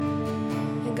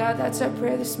God, that's our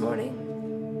prayer this morning.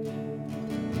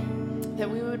 That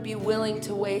we would be willing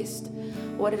to waste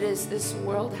what it is this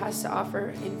world has to offer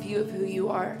in view of who you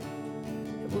are.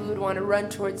 That we would want to run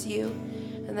towards you,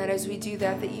 and that as we do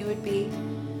that, that you would be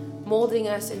molding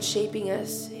us and shaping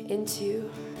us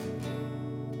into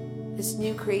this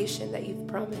new creation that you've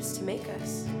promised to make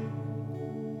us.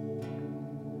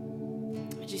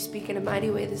 Would you speak in a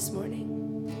mighty way this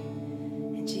morning?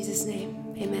 In Jesus'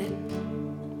 name, amen.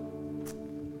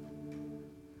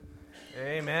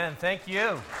 Amen. Thank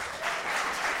you.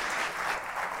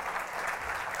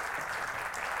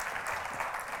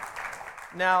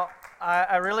 Now,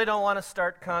 I really don't want to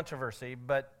start controversy,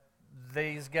 but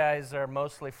these guys are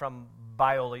mostly from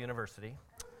Biola University.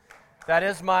 That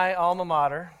is my alma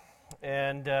mater,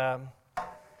 and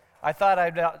I thought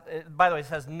by the way, this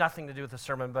has nothing to do with the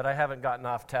sermon, but I haven't gotten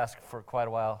off task for quite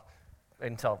a while,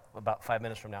 until about 5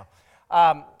 minutes from now.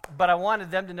 But I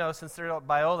wanted them to know, since they're at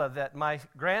Biola, that my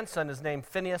grandson is named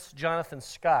Phineas Jonathan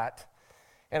Scott,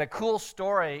 and a cool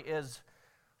story is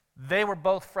they were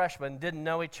both freshmen, didn't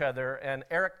know each other, and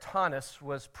Eric Thomas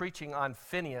was preaching on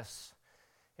Phineas,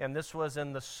 and this was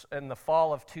in the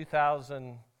fall of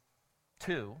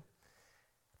 2002.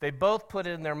 They both put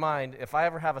it in their mind, if I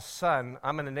ever have a son,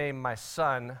 I'm going to name my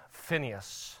son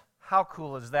Phineas. How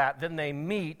cool is that? Then they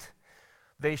meet,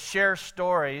 they share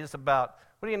stories about,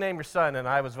 what do you name your son? And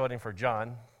I was voting for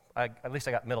John. At least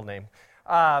I got middle name.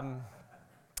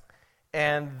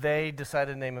 And they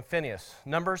decided to name him Phineas.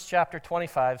 Numbers chapter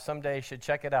 25, someday you should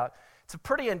check it out. It's a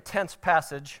pretty intense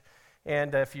passage,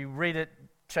 and if you read it,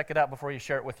 check it out before you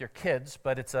share it with your kids,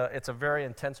 but it's a very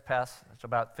intense passage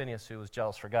about Phineas who was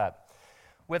jealous for God.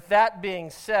 With that being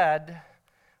said,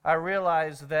 I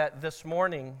realize that this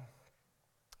morning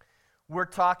we're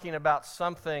talking about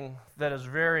something that is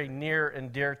very near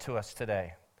and dear to us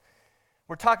today.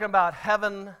 We're talking about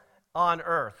heaven on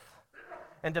earth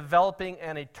and developing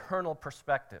an eternal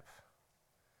perspective.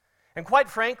 And quite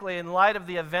frankly, in light of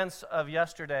the events of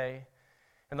yesterday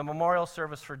and the memorial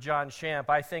service for John Champ,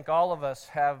 I think all of us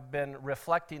have been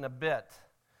reflecting a bit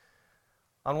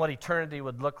on what eternity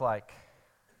would look like,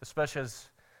 especially as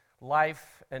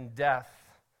life and death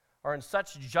are in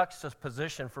such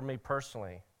juxtaposition for me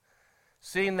personally.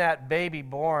 Seeing that baby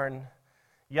born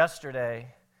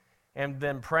yesterday and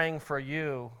then praying for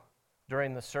you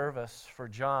during the service for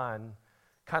John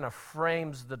kind of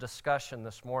frames the discussion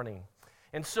this morning.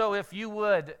 And so if you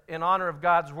would, in honor of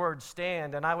God's word,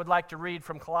 stand, and I would like to read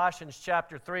from Colossians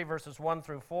chapter 3, verses 1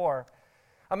 through 4.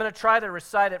 I'm going to try to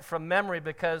recite it from memory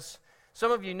because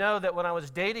some of you know that when I was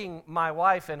dating my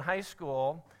wife in high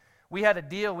school, we had a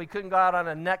deal. We couldn't go out on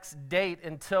a next date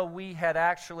until we had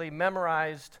actually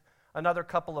memorized another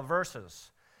couple of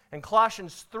verses. And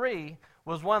Colossians 3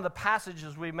 was one of the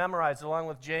passages we memorized, along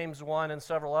with James 1 and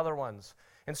several other ones.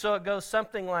 And so it goes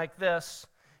something like this.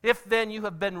 If then you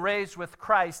have been raised with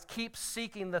Christ, keep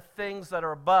seeking the things that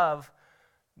are above,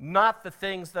 not the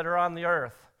things that are on the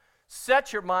earth.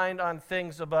 Set your mind on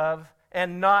things above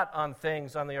and not on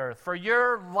things on the earth. For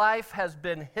your life has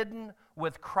been hidden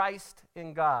with Christ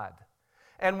in God.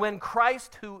 And when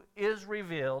Christ, who is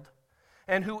revealed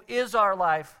and who is our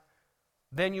life,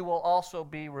 then you will also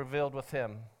be revealed with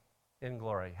him in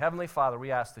glory. Heavenly Father,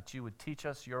 we ask that you would teach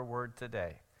us your word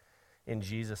today. In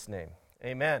Jesus' name,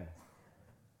 amen.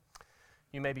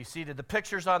 You may be seated. The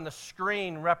pictures on the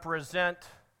screen represent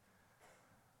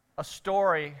a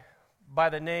story by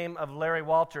the name of Larry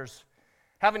Walters.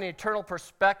 Having an eternal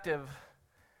perspective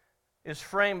is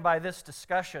framed by this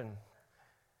discussion.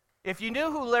 If you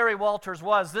knew who Larry Walters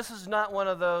was, this is not one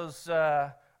of those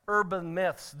urban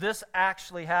myths. This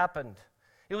actually happened.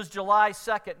 It was July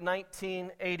 2nd,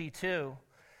 1982.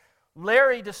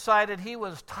 Larry decided he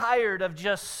was tired of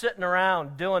just sitting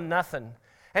around doing nothing.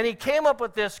 And he came up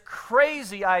with this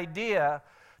crazy idea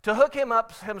to hook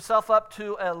himself up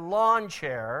to a lawn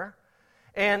chair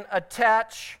and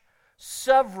attach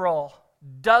several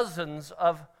dozens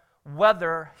of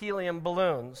weather helium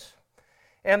balloons.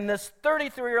 And this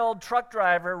 33-year-old truck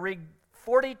driver rigged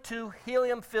 42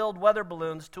 helium-filled weather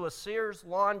balloons to a Sears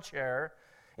lawn chair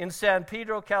in San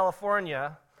Pedro,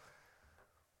 California.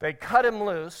 They cut him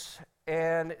loose,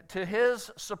 and to his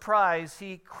surprise,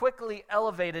 he quickly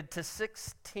elevated to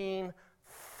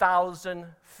 16,000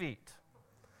 feet.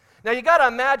 Now, you got to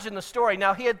imagine the story.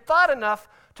 Now, he had thought enough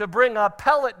to bring a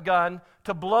pellet gun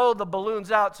to blow the balloons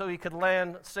out so he could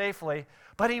land safely,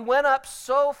 but he went up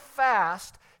so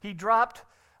fast, he dropped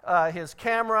his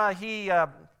camera, he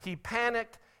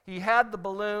panicked, he had the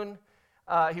balloon,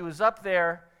 he was up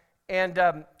there,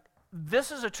 and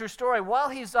this is a true story. While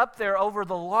he's up there over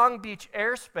the Long Beach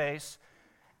airspace,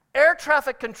 Air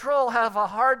traffic control have a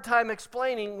hard time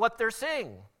explaining what they're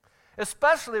seeing,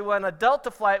 especially when a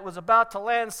Delta flight was about to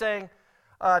land saying,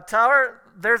 Tower,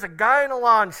 there's a guy in a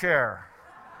lawn chair.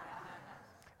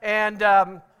 And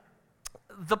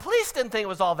the police didn't think it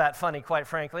was all that funny, quite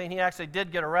frankly, and he actually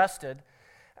did get arrested.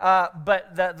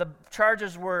 But the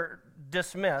charges were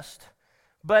dismissed.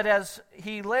 But as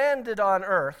he landed on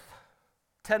Earth,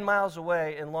 10 miles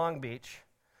away in Long Beach,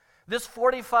 this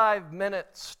 45-minute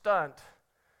stunt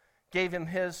gave him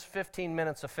his 15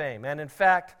 minutes of fame. And in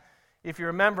fact, if you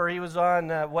remember, he was on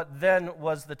what then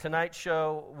was The Tonight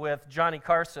Show with Johnny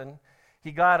Carson.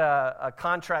 He got a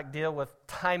contract deal with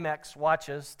Timex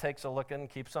watches, takes a looking,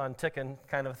 keeps on ticking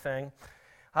kind of thing.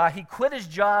 He quit his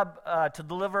job to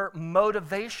deliver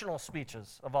motivational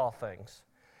speeches, of all things.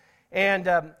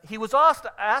 And he was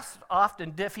asked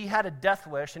often if he had a death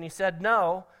wish, and he said,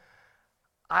 no,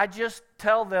 I just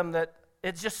tell them that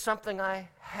it's just something I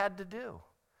had to do.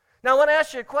 Now, I want to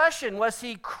ask you a question. Was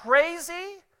he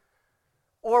crazy?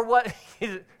 Or what?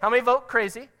 How many vote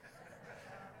crazy?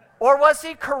 Or was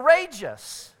he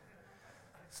courageous?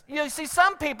 You see,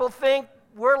 some people think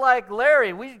we're like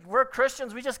Larry. We're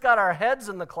Christians. We just got our heads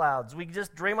in the clouds. We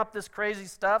just dream up this crazy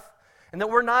stuff, and that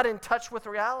we're not in touch with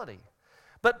reality.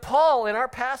 But Paul, in our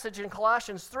passage in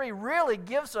Colossians 3, really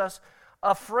gives us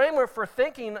a framework for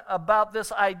thinking about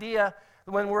this idea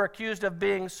when we're accused of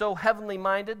being so heavenly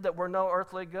minded that we're no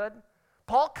earthly good.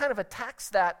 Paul kind of attacks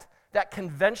that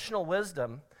conventional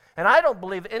wisdom, and I don't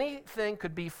believe anything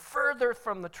could be further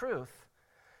from the truth.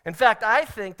 In fact, I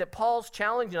think that Paul's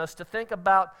challenging us to think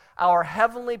about our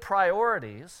heavenly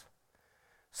priorities,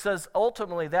 says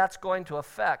ultimately that's going to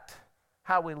affect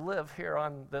how we live here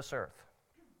on this earth.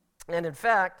 And in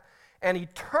fact, an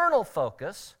eternal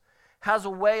focus has a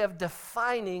way of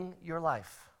defining your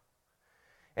life.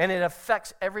 And it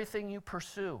affects everything you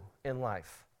pursue in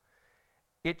life.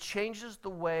 It changes the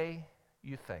way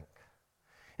you think.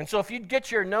 And so if you'd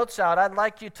get your notes out, I'd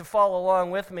like you to follow along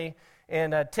with me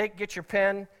and get your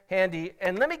pen handy.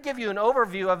 And let me give you an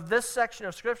overview of this section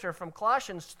of Scripture from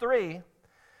Colossians 3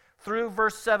 through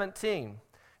verse 17.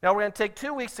 Now, we're going to take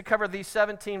 2 weeks to cover these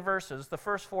 17 verses, the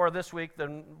first 4 this week,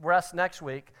 the rest next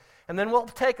week. And then we'll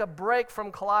take a break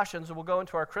from Colossians, and we'll go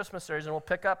into our Christmas series, and we'll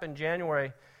pick up in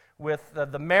January with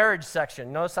the marriage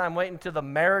section. Notice I'm waiting to the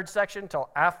marriage section until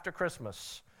after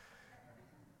Christmas.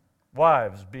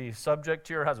 Wives, be subject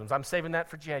to your husbands. I'm saving that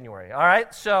for January. All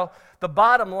right? So the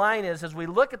bottom line is, as we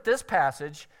look at this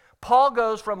passage, Paul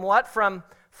goes from what? From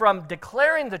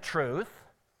declaring the truth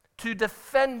to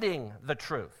defending the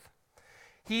truth.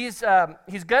 It's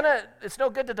no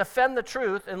good to defend the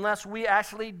truth unless we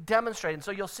actually demonstrate. And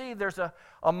so you'll see there's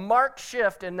a marked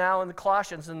shift now in the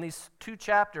Colossians in these 2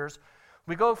 chapters.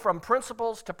 We go from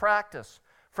principles to practice,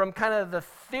 from kind of the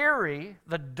theory,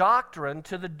 the doctrine,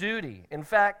 to the duty. In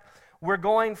fact, we're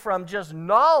going from just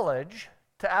knowledge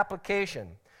to application.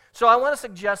 So I want to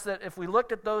suggest that if we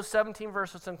looked at those 17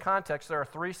 verses in context, there are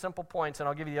 3 simple points, and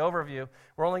I'll give you the overview.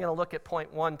 We're only going to look at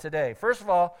point 1 today. First of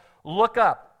all, look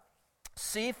up.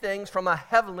 See things from a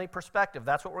heavenly perspective.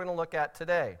 That's what we're going to look at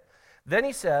today. Then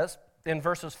he says, in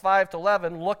verses 5 to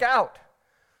 11, look out.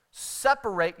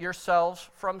 Separate yourselves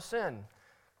from sin.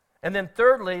 And then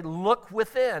thirdly, look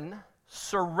within.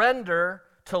 Surrender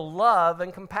to love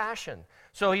and compassion.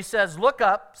 So he says, look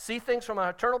up, see things from an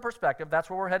eternal perspective. That's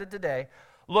where we're headed today.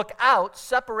 Look out,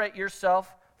 separate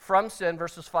yourself from sin,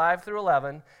 verses 5 through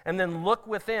 11. And then look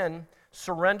within,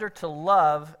 surrender to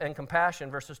love and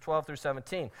compassion, verses 12 through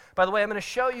 17. By the way, I'm going to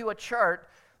show you a chart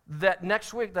that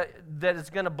next week that is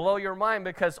going to blow your mind,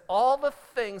 because all the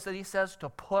things that he says to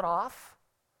put off,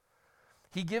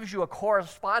 he gives you a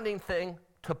corresponding thing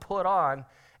to put on.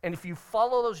 And if you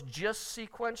follow those just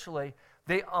sequentially,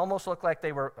 they almost look like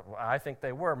I think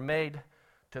they were made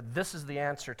to, this is the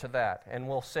answer to that. And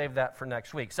we'll save that for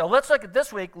next week. So let's look at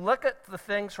this week. Look at the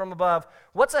things from above.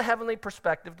 What's a heavenly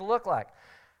perspective to look like?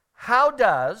 How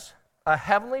does a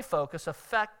heavenly focus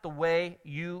affect the way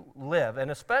you live,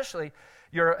 and especially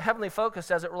your heavenly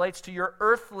focus as it relates to your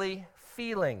earthly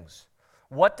feelings?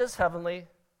 What does heavenly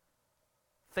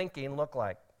thinking look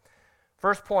like?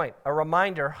 First point, a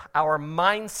reminder, our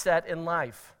mindset in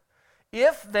life.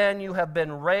 If then you have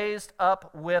been raised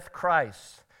up with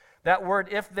Christ. That word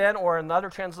if then, or in other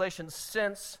translations,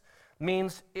 since,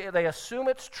 means they assume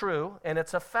it's true and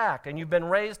it's a fact, and you've been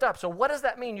raised up. So what does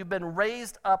that mean, you've been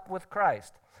raised up with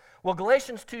Christ? Well,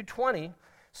 Galatians 2:20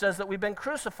 says that we've been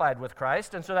crucified with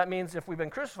Christ, and so that means if we've been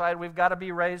crucified, we've got to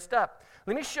be raised up.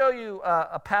 Let me show you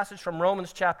a passage from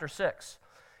Romans chapter 6,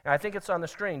 and I think it's on the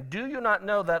screen. Do you not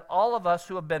know that all of us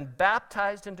who have been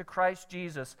baptized into Christ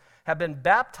Jesus have been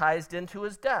baptized into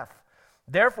his death?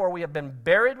 Therefore, we have been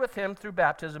buried with him through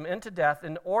baptism into death,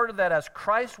 in order that as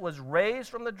Christ was raised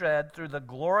from the dead through the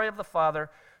glory of the Father,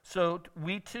 so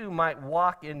we too might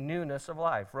walk in newness of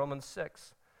life. Romans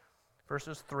 6,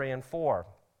 verses 3 and 4.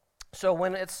 So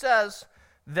when it says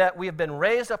that we have been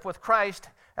raised up with Christ,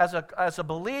 as a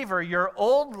believer, your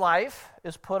old life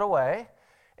is put away,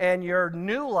 and your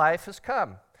new life has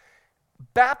come.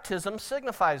 Baptism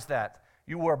signifies that.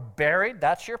 You were buried,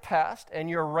 that's your past, and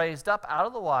you're raised up out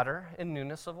of the water in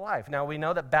newness of life. Now, we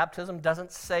know that baptism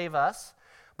doesn't save us,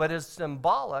 but is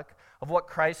symbolic of what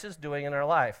Christ is doing in our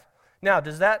life. Now,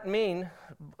 does that mean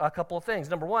a couple of things?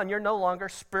 Number one, you're no longer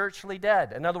spiritually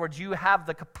dead. In other words, you have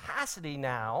the capacity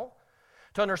now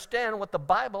to understand what the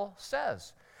Bible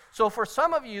says. So for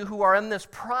some of you who are in this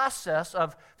process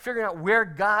of figuring out where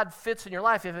God fits in your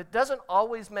life, if it doesn't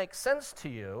always make sense to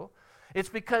you, it's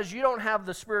because you don't have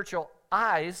the spiritual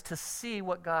eyes to see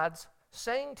what God's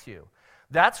saying to you.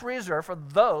 That's reserved for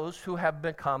those who have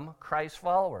become Christ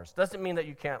followers. Doesn't mean that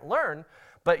you can't learn,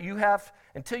 but you have,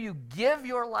 until you give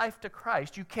your life to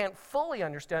Christ, you can't fully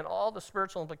understand all the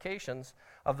spiritual implications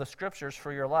of the Scriptures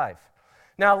for your life.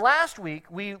 Now, last week,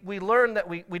 we learned that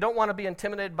we don't want to be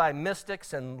intimidated by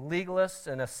mystics and legalists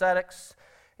and ascetics,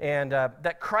 and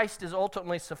that Christ is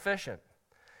ultimately sufficient.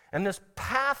 And this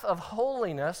path of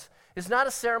holiness is not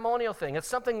a ceremonial thing. It's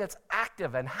something that's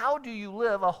active. And how do you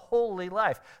live a holy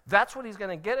life? That's what he's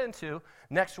going to get into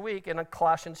next week in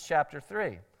Colossians chapter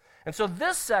 3. And so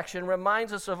this section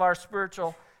reminds us of our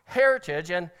spiritual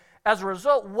heritage. And as a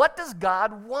result, what does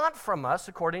God want from us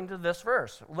according to this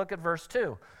verse? Look at verse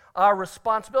 2. Our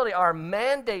responsibility, our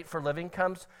mandate for living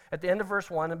comes at the end of verse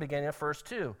 1 and beginning of verse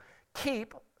 2.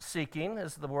 Keep seeking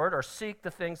is the word, or seek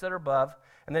the things that are above.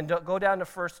 And then go down to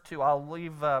verse 2. I'll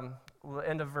leave the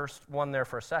end of verse 1 there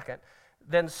for a second.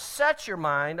 Then set your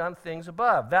mind on things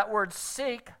above. That word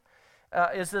seek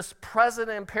is this present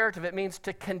imperative. It means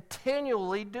to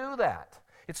continually do that.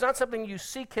 It's not something you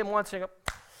seek him once and go,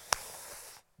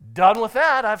 done with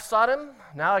that, I've sought him,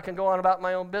 now I can go on about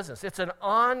my own business. It's an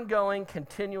ongoing,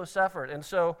 continuous effort. And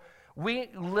so we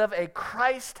live a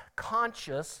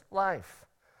Christ-conscious life.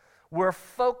 We're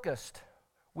focused.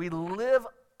 We live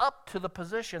up to the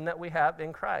position that we have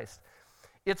in Christ.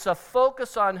 It's a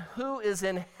focus on who is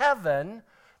in heaven,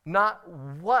 not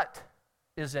what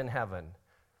is in heaven.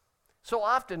 So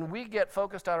often we get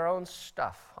focused on our own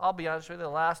stuff. I'll be honest with you, the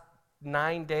last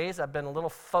 9 days I've been a little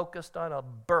focused on a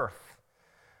birth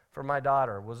for my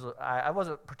daughter. I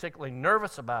wasn't particularly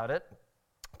nervous about it,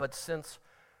 but since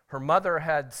her mother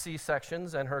had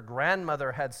C-sections and her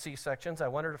grandmother had C-sections, I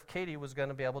wondered if Katie was going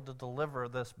to be able to deliver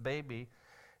this baby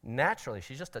naturally.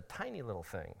 She's just a tiny little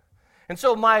thing. And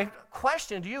so my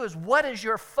question to you is, what is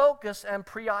your focus and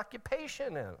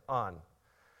preoccupation on?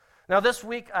 Now this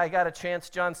week I got a chance,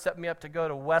 John set me up to go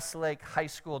to Westlake High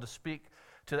School to speak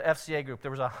to the FCA group.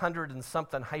 There was 100 and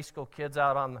something high school kids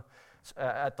out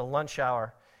at the lunch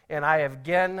hour. And I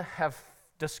have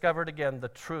discovered again the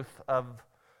truth of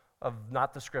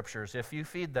not the Scriptures. If you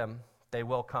feed them, they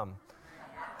will come.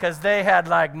 Because they had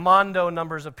like mondo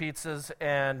numbers of pizzas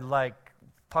and like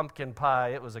pumpkin pie.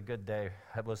 It was a good day.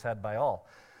 It was had by all.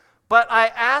 But I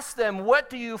asked them, what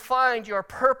do you find your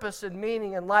purpose and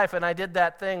meaning in life? And I did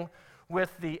that thing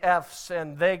with the F's,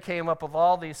 and they came up with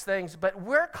all these things. But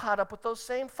we're caught up with those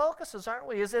same focuses, aren't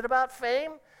we? Is it about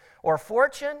fame or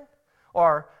fortune?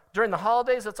 Or during the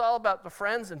holidays, it's all about the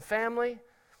friends and family?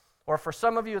 Or for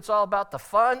some of you, it's all about the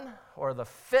fun or the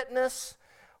fitness?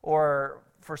 Or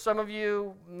for some of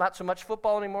you, not so much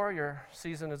football anymore. Your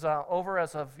season is over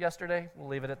as of yesterday. We'll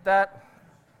leave it at that.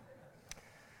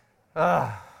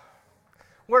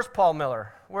 Where's Paul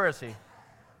Miller? Where is he?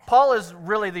 Paul is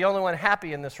really the only one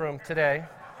happy in this room today,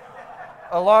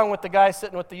 along with the guy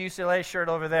sitting with the UCLA shirt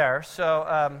over there.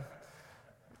 So,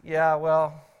 yeah,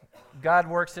 well, God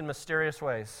works in mysterious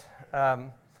ways.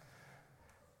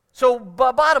 So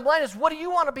bottom line is, what do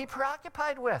you want to be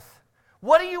preoccupied with?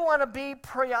 What do you want to be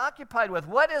preoccupied with?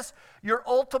 What is your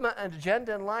ultimate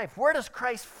agenda in life? Where does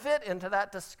Christ fit into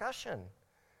that discussion?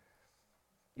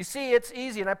 You see, it's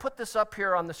easy, and I put this up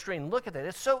here on the screen. Look at it.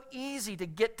 It's so easy to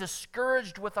get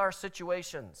discouraged with our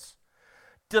situations,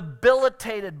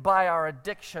 debilitated by our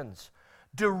addictions,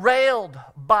 derailed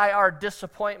by our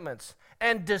disappointments,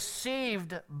 and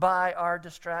deceived by our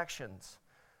distractions.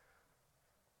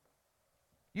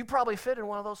 You probably fit in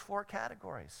one of those 4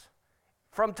 categories.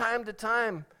 From time to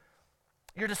time,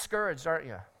 you're discouraged, aren't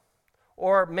you?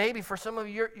 Or maybe for some of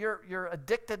you, you're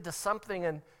addicted to something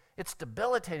and it's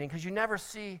debilitating because you never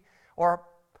see, or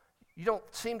you don't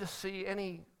seem to see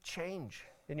any change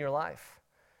in your life.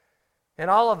 And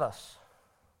all of us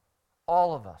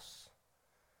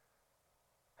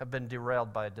have been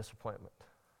derailed by a disappointment.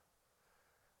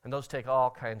 And those take all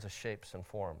kinds of shapes and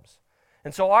forms.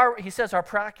 And so he says our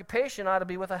preoccupation ought to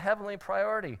be with a heavenly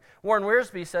priority. Warren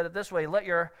Wiersbe said it this way, let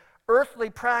your earthly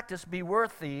practice be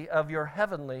worthy of your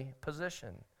heavenly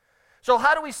position. So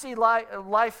how do we see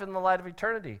life in the light of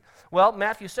eternity? Well,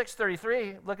 Matthew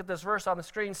 6:33, look at this verse on the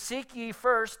screen. Seek ye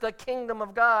first the kingdom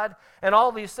of God, and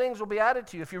all these things will be added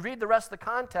to you. If you read the rest of the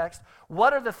context,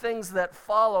 what are the things that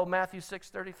follow Matthew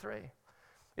 6:33?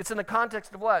 It's in the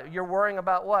context of what? You're worrying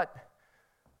about what?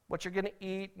 What you're going to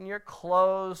eat and your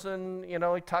clothes, and, he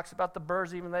talks about the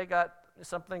birds, even they got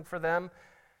something for them.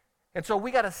 And so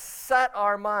we got to set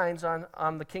our minds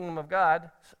on the kingdom of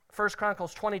God. 1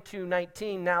 Chronicles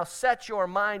 22:19, now set your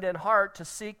mind and heart to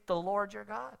seek the Lord your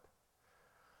God.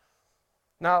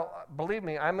 Now, believe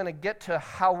me, I'm going to get to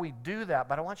how we do that,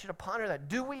 but I want you to ponder that.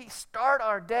 Do we start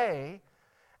our day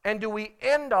and do we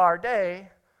end our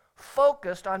day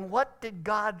focused on what did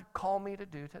God call me to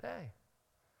do today?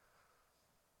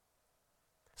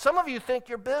 Some of you think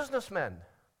you're businessmen.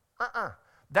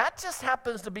 That just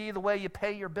happens to be the way you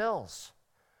pay your bills.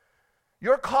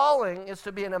 Your calling is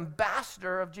to be an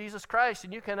ambassador of Jesus Christ,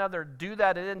 and you can either do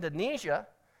that in Indonesia,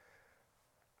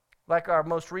 like our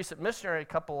most recent missionary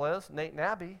couple is, Nate and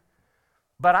Abby,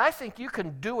 but I think you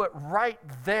can do it right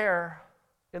there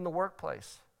in the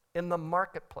workplace, in the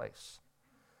marketplace.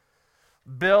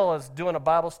 Bill is doing a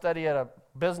Bible study at a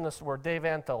business where Dave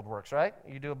Anfeld works, right?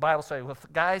 You do a Bible study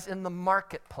with guys in the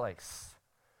marketplace.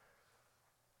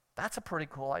 That's a pretty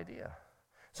cool idea.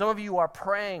 Some of you are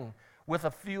praying with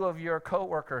a few of your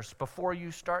coworkers before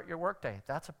you start your workday.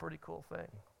 That's a pretty cool thing.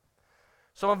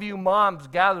 Some of you moms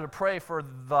gather to pray for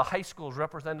the high schools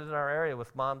represented in our area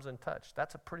with Moms in Touch.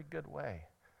 That's a pretty good way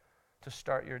to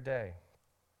start your day.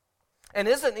 And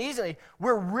isn't easy,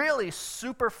 we're really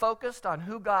super focused on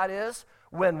who God is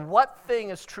when what thing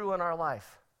is true in our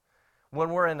life? When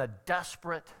we're in a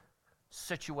desperate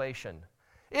situation.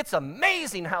 It's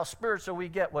amazing how spiritual we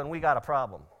get when we got a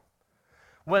problem.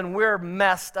 When we're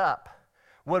messed up.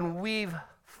 When we've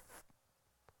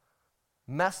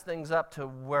messed things up to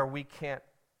where we can't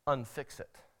unfix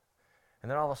it. And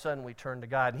then all of a sudden we turn to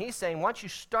God. And he's saying, why don't you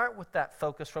start with that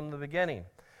focus from the beginning?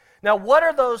 Now, what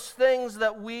are those things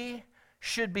that we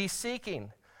should be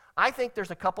seeking? I think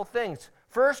there's a couple things.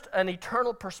 First, an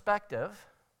eternal perspective.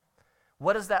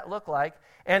 What does that look like?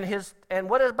 And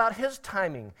what about his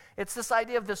timing? It's this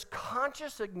idea of this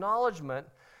conscious acknowledgement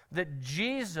that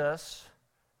Jesus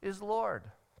is Lord.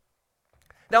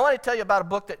 Now, I want to tell you about a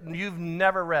book that you've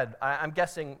never read. I'm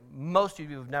guessing most of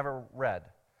you have never read,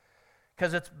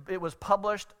 because it was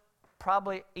published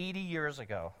probably 80 years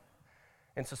ago.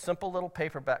 And it's a simple little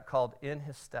paperback called In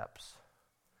His Steps.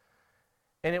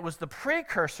 And it was the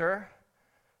precursor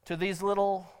to these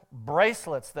little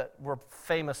bracelets that were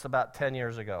famous about 10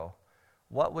 years ago.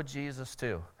 What would Jesus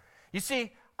do? You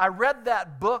see, I read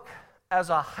that book as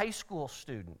a high school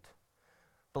student,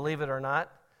 believe it or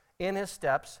not, In His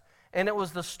Steps. And it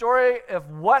was the story of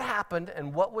what happened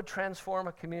and what would transform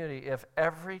a community if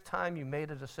every time you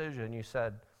made a decision you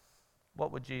said,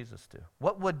 what would Jesus do?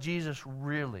 What would Jesus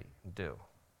really do?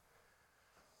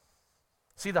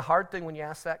 See, the hard thing when you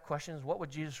ask that question is, what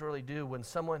would Jesus really do when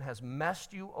someone has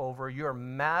messed you over, you're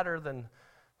madder than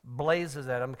blazes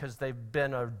at them because they've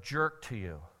been a jerk to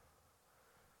you?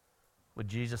 Would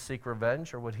Jesus seek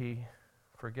revenge, or would he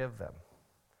forgive them?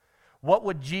 What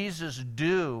would Jesus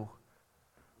do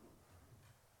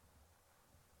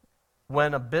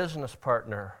when a business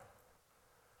partner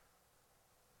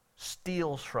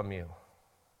steals from you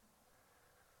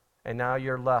and now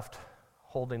you're left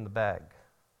holding the bag?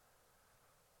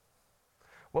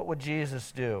 What would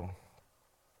Jesus do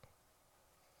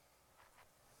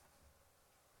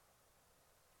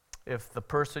if the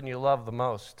person you love the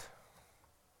most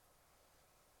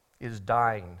is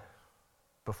dying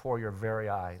before your very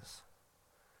eyes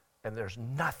and there's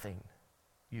nothing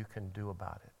you can do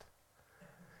about it?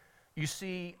 You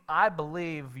see, I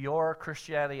believe your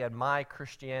Christianity and my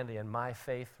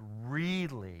faith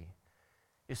really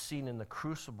is seen in the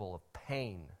crucible of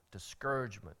pain,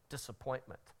 discouragement,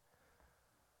 disappointment,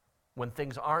 when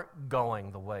things aren't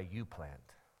going the way you planned.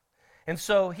 And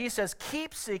so he says,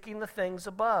 keep seeking the things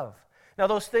above. Now,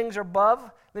 those things are above.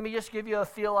 Let me just give you a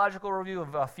theological review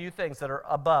of a few things that are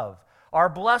above. Our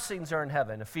blessings are in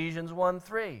heaven, Ephesians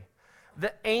 1:3.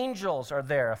 The angels are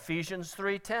there, Ephesians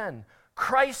 3:10.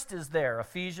 Christ is there,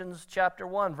 Ephesians chapter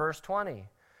 1, verse 20.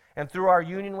 And through our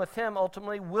union with him,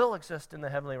 ultimately will exist in the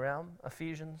heavenly realm,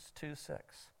 Ephesians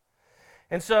 2:6.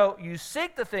 And so you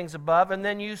seek the things above, and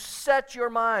then you set your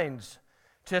minds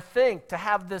to think, to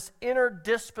have this inner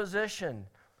disposition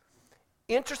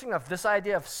interesting enough, this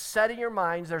idea of setting your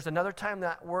minds, there's another time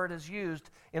that word is used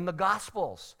in the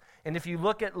Gospels. And if you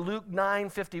look at Luke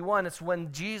 9:51, it's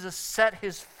when Jesus set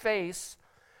his face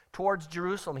towards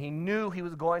Jerusalem. He knew he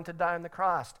was going to die on the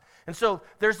cross. And so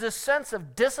there's this sense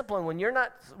of discipline. When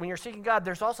you're seeking God,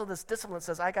 there's also this discipline that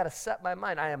says, I got to set my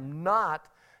mind. I am not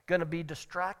going to be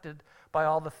distracted by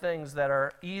all the things that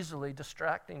are easily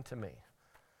distracting to me.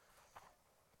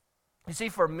 You see,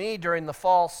 for me, during the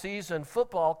fall season,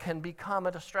 football can become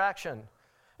a distraction.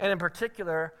 And in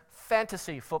particular,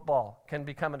 fantasy football can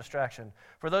become a distraction.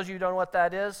 For those of you who don't know what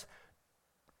that is,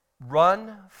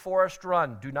 run, Forrest,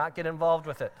 run. Do not get involved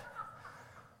with it.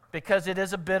 Because it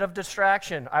is a bit of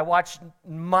distraction. I watch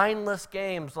mindless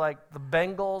games like the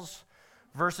Bengals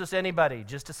versus anybody,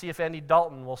 just to see if Andy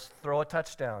Dalton will throw a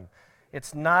touchdown.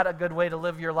 It's not a good way to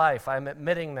live your life. I'm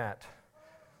admitting that.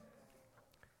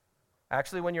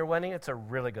 Actually, when you're winning, it's a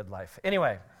really good life.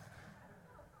 Anyway,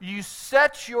 you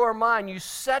set your mind, you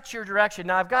set your direction.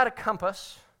 Now, I've got a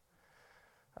compass,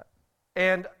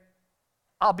 and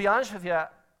I'll be honest with you,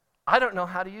 I don't know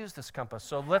how to use this compass,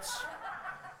 so let's...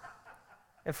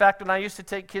 In fact, when I used to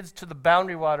take kids to the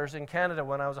Boundary Waters in Canada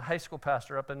when I was a high school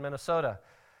pastor up in Minnesota,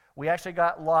 we actually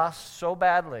got lost so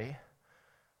badly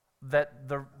that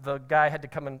the guy had to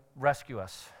come and rescue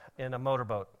us in a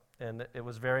motorboat, and it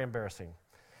was very embarrassing.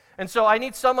 And so I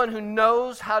need someone who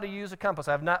knows how to use a compass.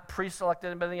 I have not pre-selected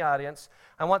anybody in the audience.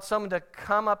 I want someone to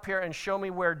come up here and show me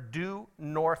where due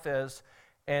north is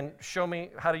and show me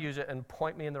how to use it and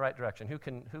point me in the right direction. Who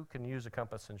can use a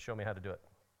compass and show me how to do it?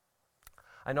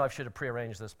 I know I should have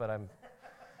prearranged this, but I'm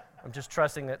just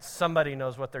trusting that somebody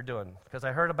knows what they're doing, because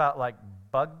I heard about like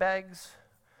bug bags.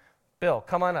 Bill,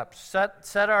 come on up.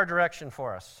 Set our direction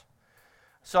for us.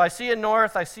 So I see a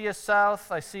north, I see a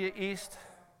south, I see a east.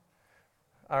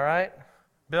 All right?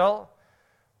 Bill,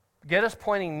 get us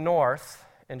pointing north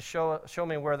and show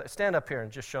me where stand up here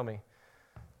and just show me.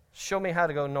 Show me how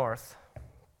to go north.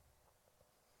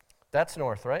 That's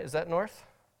north, right? Is that north?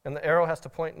 And the arrow has to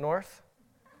point north?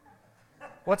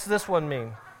 What's this one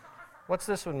mean? What's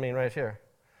this one mean right here?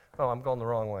 Oh, I'm going the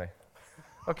wrong way.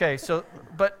 Okay, so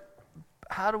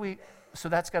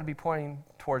that's got to be pointing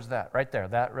towards that, right there.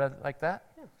 That red, like that?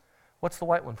 Yeah. What's the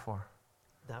white one for?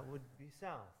 That would be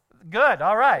south. Good,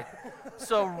 all right.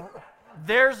 So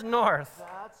there's north.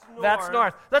 That's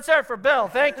north. Let's hear it for Bill.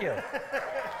 Thank you.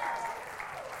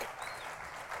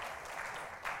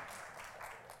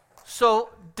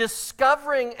 So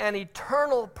discovering an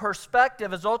eternal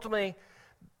perspective is ultimately,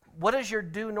 what is your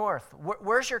due north?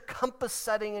 Where's your compass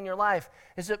setting in your life?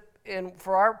 And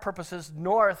for our purposes,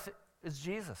 north is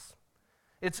Jesus.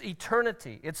 It's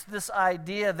eternity. It's this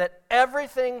idea that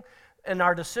everything in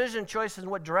our decision, choices, and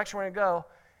what direction we're going to go,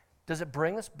 does it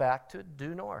bring us back to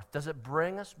due north? Does it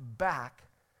bring us back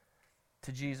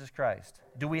to Jesus Christ?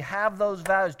 Do we have those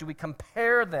values? Do we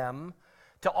compare them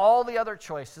to all the other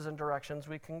choices and directions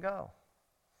we can go?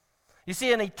 You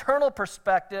see, an eternal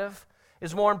perspective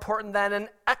is more important than an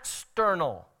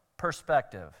external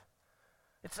perspective.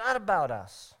 It's not about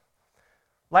us.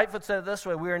 Lightfoot said it this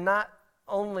way: we not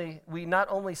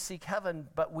only seek heaven,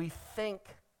 but we think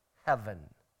heaven.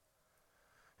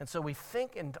 And so we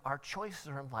think, and our choices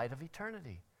are in light of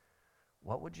eternity.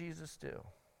 What would Jesus do?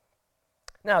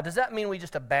 Now, does that mean we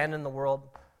just abandon the world?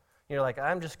 You're like,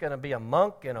 I'm just going to be a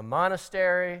monk in a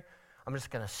monastery. I'm just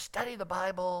going to study the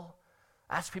Bible,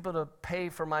 ask people to pay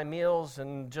for my meals,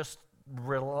 and just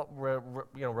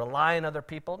rely on other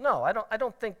people. No, I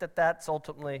don't think that that's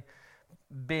ultimately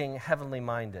being heavenly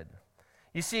minded.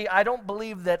 You see, I don't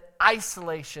believe that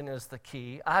isolation is the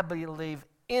key. I believe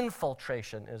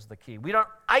infiltration is the key. We don't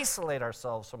isolate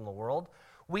ourselves from the world.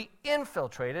 We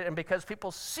infiltrate it, and because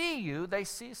people see you, they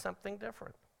see something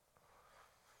different.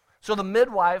 So the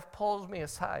midwife pulls me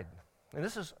aside, and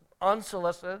this is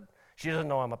unsolicited. She doesn't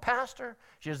know I'm a pastor.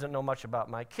 She doesn't know much about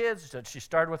my kids. She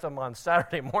started with them on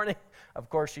Saturday morning. Of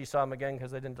course, she saw them again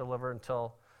because they didn't deliver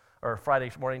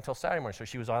Friday morning until Saturday morning, so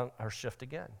she was on her shift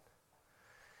again.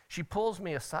 She pulls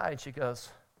me aside, and she goes,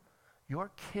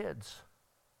 "Your kids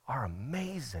are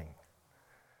amazing."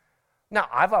 Now,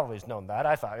 I've always known that.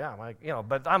 I thought,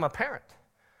 but I'm a parent.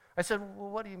 I said, "Well,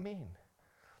 what do you mean?"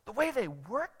 "The way they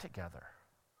work together,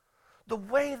 the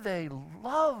way they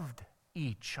loved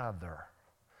each other."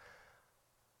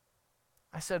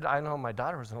 I said, "I know my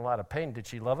daughter was in a lot of pain. Did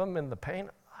she love him in the pain?"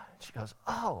 She goes,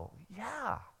 "Oh,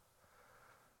 yeah."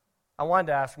 I wanted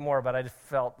to ask more, but I just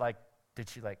felt like, did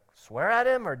she swear at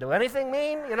him or do anything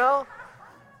mean,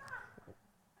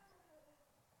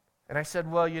 And I said,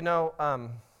 "Well,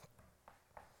 I'm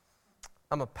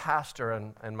a pastor,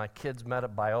 and my kids met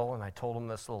at Biola, and I told them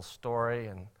this little story,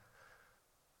 and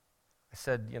I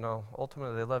said,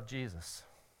 ultimately they love Jesus.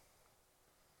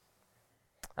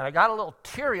 And I got a little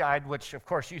teary-eyed, which of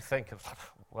course you think is,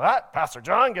 what? Pastor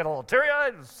John get a little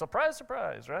teary-eyed? Surprise,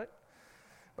 surprise, right?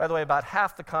 By the way, about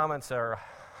half the comments are,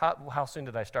 how soon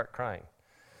did I start crying?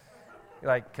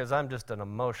 Because I'm just an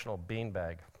emotional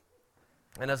beanbag.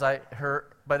 And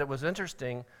but it was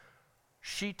interesting,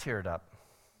 she teared up.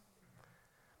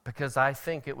 Because I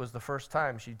think it was the first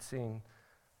time she'd seen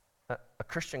a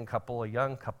Christian couple, a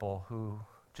young couple, who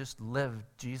just lived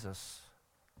Jesus,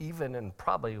 even in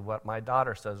probably what my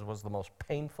daughter says was the most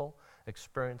painful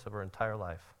experience of her entire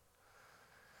life.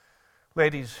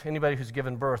 Ladies, anybody who's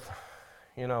given birth,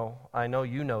 I know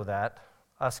you know that.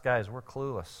 Us guys, we're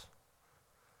clueless.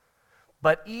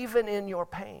 But even in your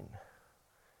pain,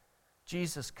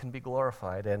 Jesus can be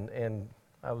glorified, and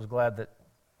I was glad that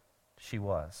she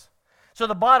was. So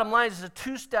the bottom line is a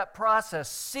two-step process.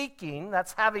 Seeking,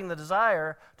 that's having the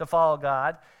desire to follow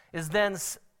God, is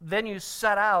then you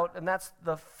set out, and that's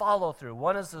the follow-through.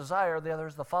 One is the desire, the other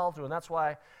is the follow-through, and that's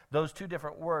why those two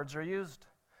different words are used.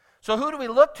 So who do we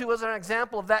look to as an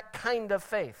example of that kind of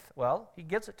faith? Well, he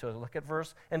gives it to us. Look at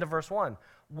end of verse 1.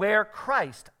 Where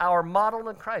Christ, our model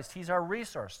in Christ, he's our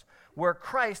resource, where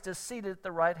Christ is seated at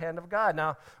the right hand of God.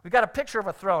 Now, we've got a picture of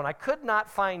a throne. I could not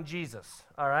find Jesus,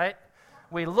 all right?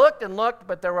 We looked and looked,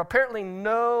 but there were apparently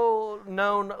no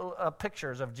known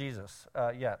pictures of Jesus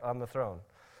yet on the throne.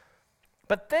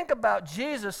 But think about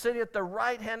Jesus sitting at the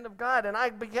right hand of God, and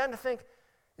I began to think,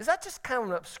 is that just kind of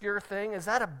an obscure thing? Is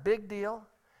that a big deal?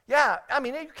 Yeah,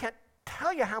 you can't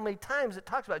tell you how many times it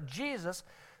talks about Jesus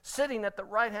sitting at the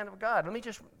right hand of God. Let me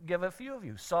just give a few of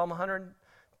you. Psalm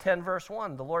 110, verse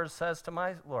 1, the Lord says to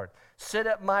my Lord, sit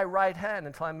at my right hand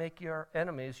until I make your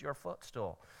enemies your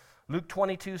footstool. Luke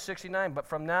 22:69, but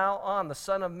from now on the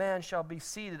Son of Man shall be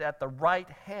seated at the right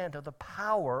hand of the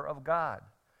power of God.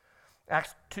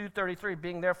 Acts 2:33,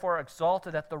 being therefore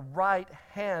exalted at the right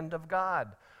hand of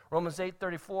God. Romans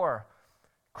 8:34,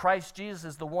 Christ Jesus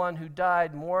is the one who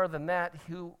died, more than that,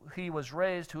 who he was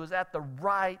raised, who is at the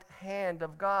right hand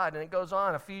of God. And it goes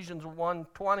on, Ephesians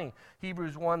 1:20,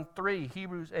 Hebrews 1:3,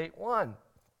 Hebrews 8:1.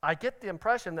 I get the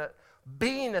impression that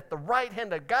being at the right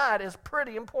hand of God is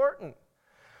pretty important.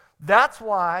 That's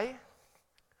why,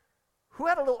 who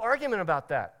had a little argument about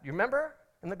that? You remember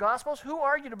in the Gospels? Who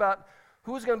argued about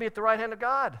who's going to be at the right hand of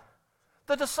God?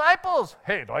 The disciples.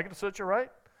 Hey, do I get to sit at your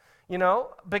right?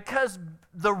 Because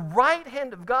the right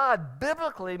hand of God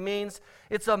biblically means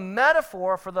it's a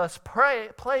metaphor for the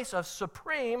place of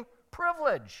supreme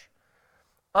privilege,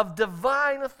 of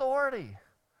divine authority.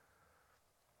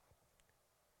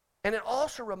 And it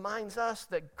also reminds us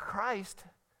that Christ,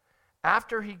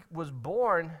 after he was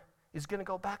born, is going to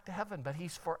go back to heaven, but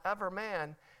he's forever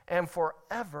man and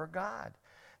forever God.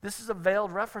 This is a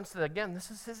veiled reference that, again,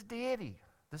 this is his deity.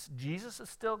 Jesus is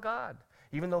still God,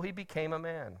 even though he became a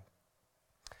man.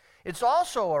 It's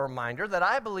also a reminder that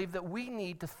I believe that we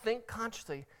need to think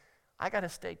consciously, I got to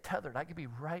stay tethered. I could be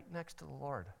right next to the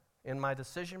Lord in my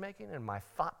decision-making and my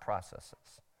thought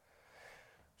processes.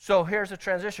 So here's a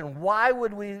transition. Why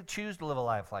would we choose to live a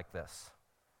life like this?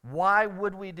 Why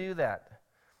would we do that?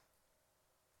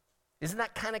 Isn't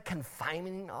that kind of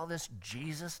confining, all this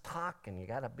Jesus talk, and you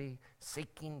got to be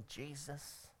seeking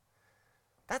Jesus?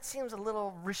 That seems a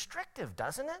little restrictive,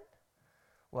 doesn't it?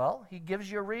 Well, he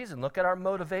gives you a reason. Look at our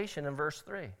motivation in verse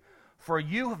 3. For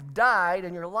you have died,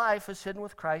 and your life is hidden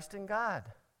with Christ in God.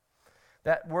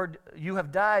 That word, you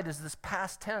have died, is this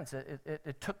past tense.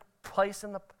 It took place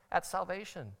at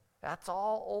salvation. That's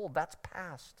all old. That's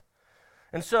past.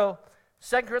 And so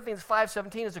 2 Corinthians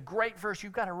 5:17 is a great verse.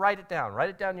 You've got to write it down. Write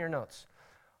it down in your notes.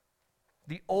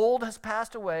 The old has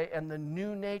passed away, and the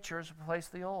new nature has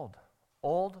replaced the old.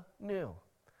 Old, new.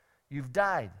 You've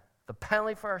died. The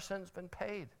penalty for our sin has been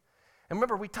paid. And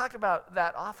remember, we talked about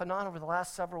that off and on over the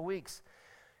last several weeks.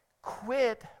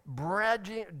 Quit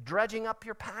dredging up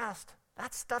your past.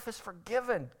 That stuff is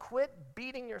forgiven. Quit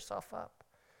beating yourself up.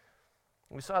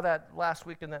 We saw that last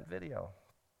week in that video.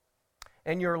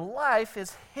 And your life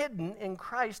is hidden in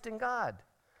Christ in God.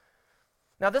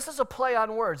 Now, this is a play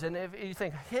on words. And if you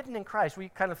think hidden in Christ, we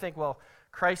kind of think, well,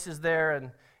 Christ is there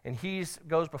and he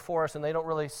goes before us and they don't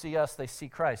really see us, they see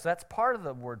Christ. That's part of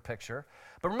the word picture.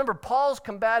 But remember, Paul's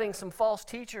combating some false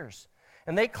teachers.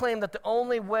 And they claim that the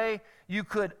only way you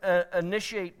could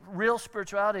initiate real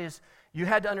spirituality is you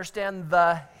had to understand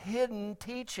the hidden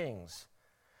teachings.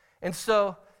 And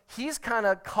so he's kind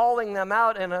of calling them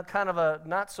out in a kind of a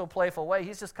not so playful way.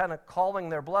 He's just kind of calling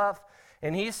their bluff.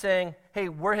 And he's saying, hey,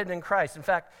 we're hidden in Christ. In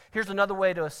fact, here's another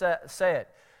way to say it.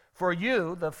 For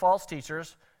you, the false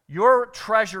teachers, your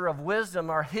treasure of wisdom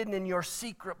are hidden in your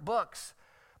secret books.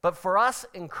 But for us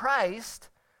in Christ,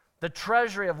 the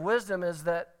treasury of wisdom is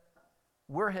that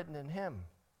we're hidden in him.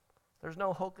 There's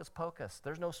no hocus pocus.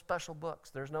 There's no special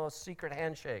books. There's no secret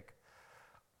handshake.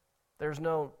 There's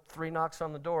no 3 knocks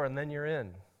on the door and then you're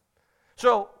in.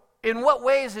 So, in what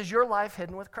ways is your life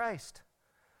hidden with Christ?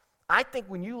 I think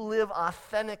when you live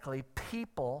authentically,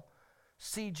 people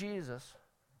see Jesus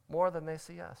more than they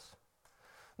see us.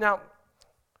 Now,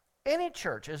 any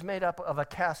church is made up of a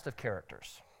cast of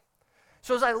characters.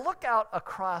 So as I look out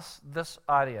across this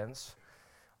audience,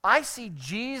 I see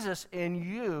Jesus in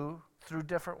you through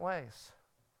different ways.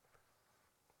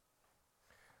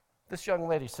 This young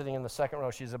lady sitting in the second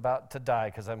row, she's about to die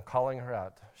because I'm calling her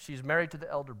out. She's married to the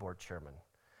elder board chairman.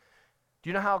 Do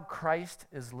you know how Christ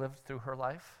is lived through her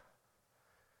life?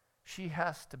 She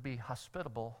has to be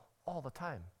hospitable all the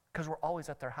time because we're always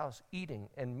at their house eating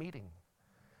and meeting.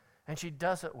 And she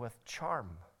does it with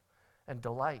charm and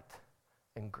delight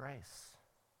and grace.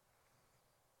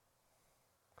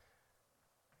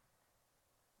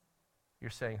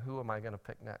 You're saying, who am I going to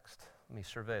pick next? Let me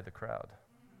survey the crowd.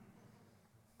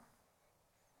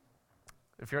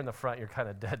 If you're in the front, you're kind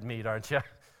of dead meat, aren't you?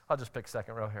 I'll just pick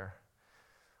second row here.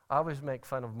 I always make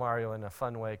fun of Mario in a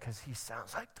fun way because he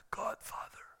sounds like the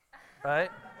Godfather, right?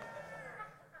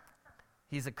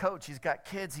 He's a coach. He's got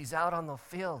kids. He's out on the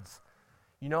fields.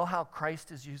 You know how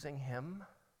Christ is using him?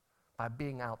 By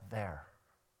being out there.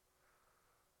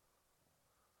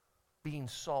 Being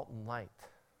salt and light.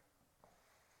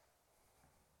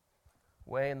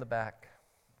 Way in the back,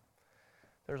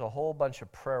 there's a whole bunch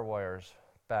of prayer warriors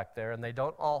back there, and they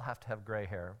don't all have to have gray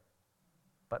hair,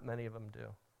 but many of them do.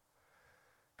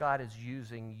 God is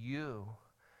using you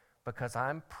because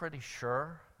I'm pretty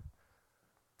sure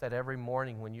that every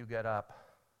morning when you get up,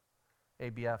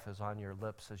 ABF is on your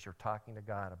lips as you're talking to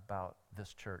God about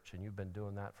this church, and you've been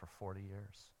doing that for 40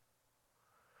 years.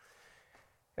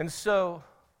 And so,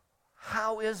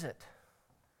 how is it?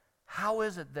 How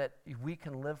is it that we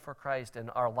can live for Christ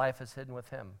and our life is hidden with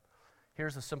him?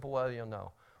 Here's a simple way you'll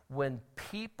know. When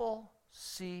people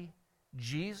see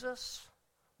Jesus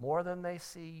more than they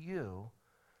see you,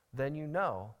 then you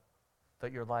know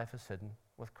that your life is hidden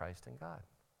with Christ and God.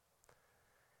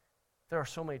 There are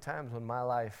so many times when my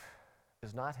life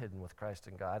is not hidden with Christ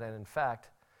and God, and in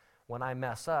fact, when I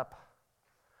mess up,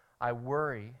 I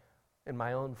worry in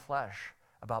my own flesh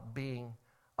about being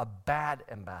a bad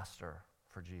ambassador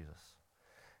for Jesus.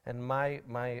 And my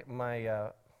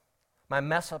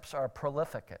mess-ups are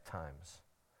prolific at times.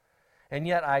 And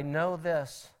yet I know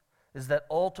this, is that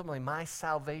ultimately my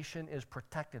salvation is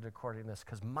protected according to this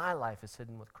because my life is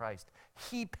hidden with Christ.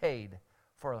 He paid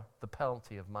for the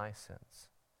penalty of my sins.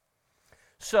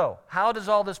 So, how does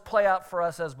all this play out for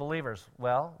us as believers?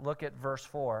 Well, look at verse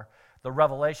 4, the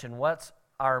revelation. What's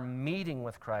our meeting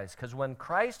with Christ? Because when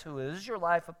Christ, who is your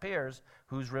life, appears,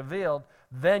 who's revealed,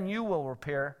 then you will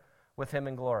appear with him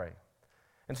in glory.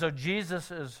 And so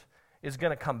Jesus is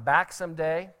going to come back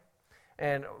someday.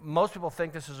 And most people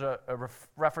think this is a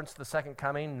reference to the second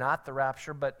coming, not the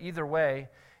rapture. But either way,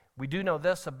 we do know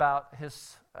this about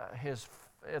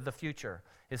the future.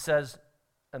 It says,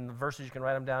 in the verses you can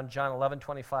write them down, John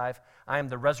 11:25, I am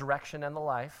the resurrection and the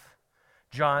life.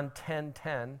 John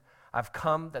 10:10, I've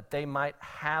come that they might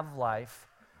have life.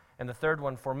 And the third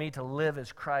one, for me to live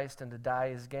is Christ and to die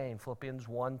is gain. Philippians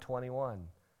 1:21.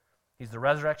 He's the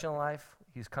resurrection and life.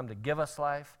 He's come to give us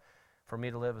life. For me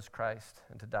to live is Christ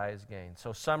and to die is gain.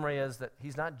 So summary is that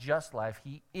he's not just life,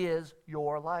 he is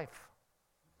your life.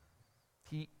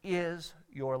 He is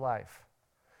your life.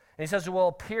 And he says, we'll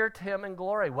appear to him in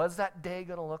glory. What is that day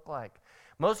going to look like?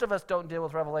 Most of us don't deal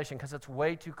with Revelation because it's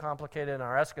way too complicated, and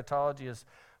our eschatology is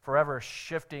forever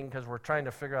shifting because we're trying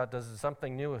to figure out, does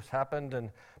something new has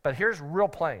happened? But here's real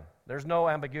plain. There's no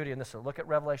ambiguity in this. So look at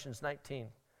Revelations 19.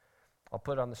 I'll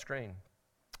put it on the screen.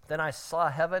 Then I saw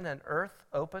heaven and earth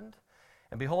opened,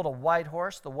 and behold, a white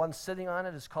horse. The one sitting on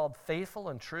it is called Faithful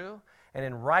and True, and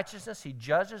in righteousness he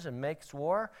judges and makes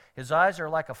war. His eyes are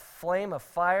like a flame of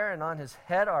fire, and on his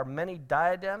head are many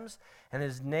diadems, and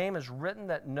his name is written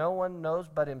that no one knows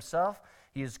but himself.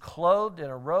 He is clothed in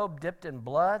a robe dipped in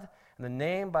blood, and the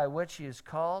name by which he is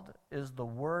called is the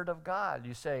Word of God.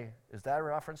 You say, is that a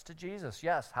reference to Jesus?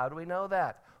 Yes. How do we know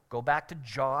that? Go back to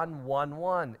John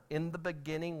 1:1. In the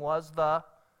beginning was the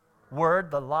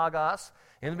Word, the Logos.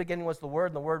 In the beginning was the Word,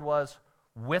 and the Word was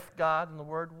with God, and the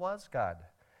Word was God.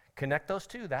 Connect those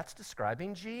two. That's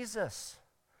describing Jesus.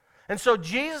 And so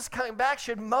Jesus coming back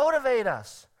should motivate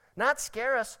us, not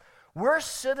scare us. We're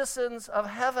citizens of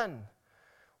heaven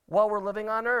while we're living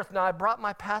on earth. Now, I brought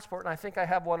my passport, and I think I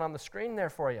have one on the screen there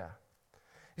for you.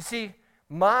 You see,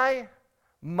 my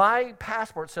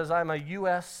passport says I'm a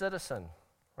U.S. citizen.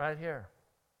 right here.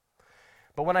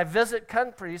 But when I visit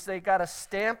countries, they got to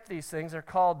stamp these things. They're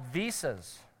called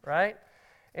visas, right?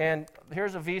 And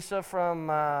here's a visa from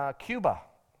Cuba,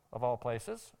 of all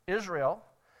places, Israel,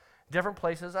 different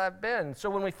places I've been. So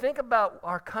when we think about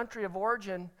our country of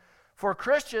origin, for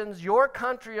Christians, your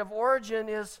country of origin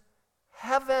is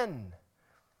heaven.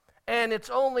 And it's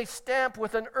only stamped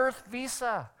with an earth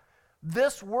visa.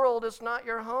 This world is not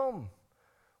your home.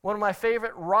 One of my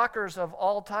favorite rockers of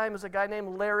all time is a guy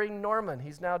named Larry Norman.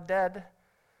 He's now dead.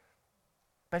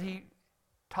 But he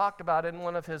talked about it in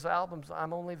one of his albums,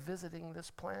 I'm only visiting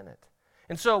this planet.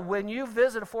 And so when you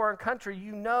visit a foreign country,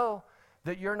 you know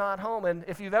that you're not home. And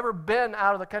if you've ever been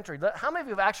out of the country, how many of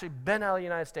you have actually been out of the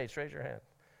United States? Raise your hand.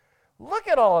 Look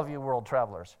at all of you world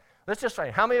travelers. Let's just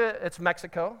try. How many of it's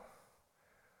Mexico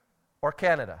or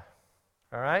Canada?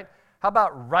 All right. How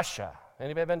about Russia?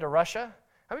 Anybody been to Russia?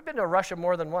 Have you been to Russia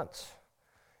more than once?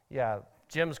 Yeah,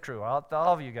 Jim's crew, all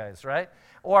of you guys, right?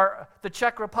 Or the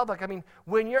Czech Republic. I mean,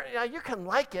 when you can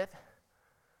like it,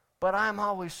 but I'm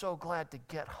always so glad to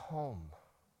get home.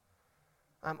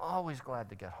 I'm always glad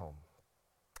to get home.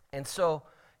 And so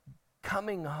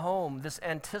coming home, this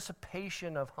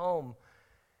anticipation of home,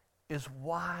 is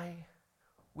why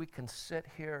we can sit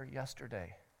here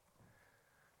yesterday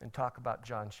and talk about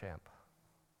John Champ.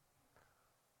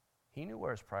 He knew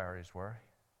where his priorities were.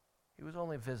 He was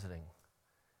only visiting.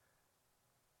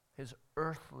 His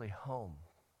earthly home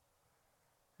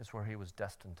is where he was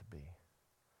destined to be.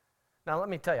 Now, let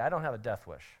me tell you, I don't have a death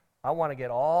wish. I want to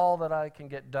get all that I can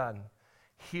get done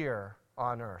here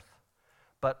on earth.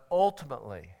 But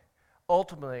ultimately,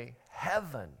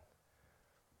 heaven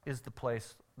is the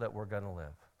place that we're going to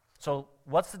live. So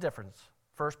what's the difference?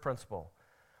 First principle,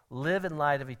 live in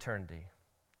light of eternity,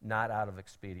 not out of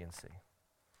expediency.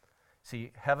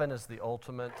 See, heaven is the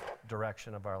ultimate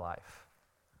direction of our life.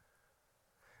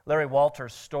 Larry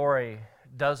Walter's story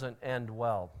doesn't end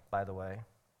well, by the way.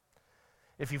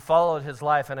 If you followed his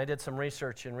life, and I did some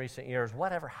research in recent years,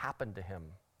 whatever happened to him?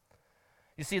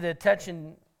 You see, the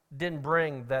attention didn't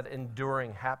bring that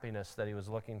enduring happiness that he was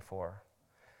looking for.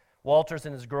 Walters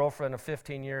and his girlfriend of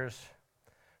 15 years,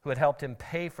 who had helped him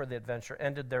pay for the adventure,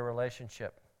 ended their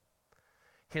relationship.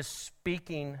 His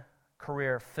speaking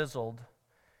career fizzled,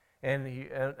 and he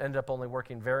ended up only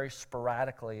working very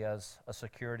sporadically as a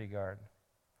security guard.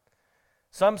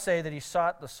 Some say that he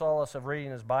sought the solace of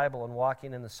reading his Bible and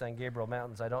walking in the San Gabriel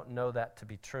Mountains. I don't know that to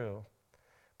be true,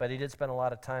 but he did spend a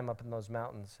lot of time up in those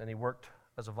mountains, and he worked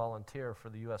as a volunteer for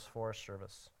the U.S. Forest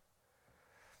Service.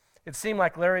 It seemed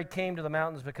like Larry came to the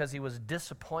mountains because he was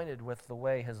disappointed with the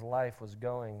way his life was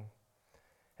going,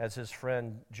 as his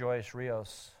friend Joyce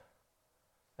Rios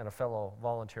and a fellow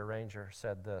volunteer ranger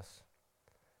said this.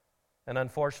 And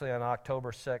unfortunately, on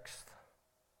October 6th,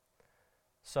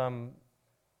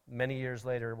 many years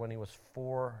later, when he was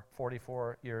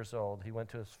 44 years old, he went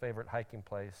to his favorite hiking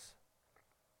place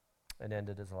and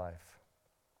ended his life.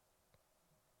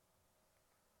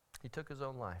 He took his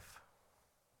own life.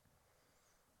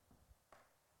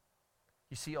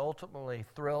 You see, ultimately,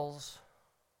 thrills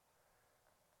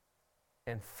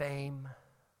and fame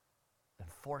and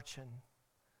fortune,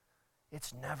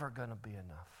 it's never going to be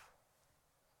enough.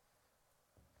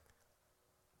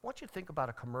 I want you to think about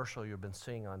a commercial you've been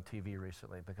seeing on TV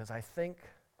recently, because I think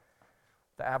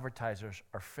the advertisers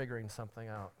are figuring something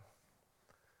out.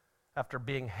 After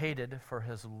being hated for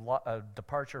his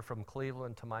departure from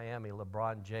Cleveland to Miami,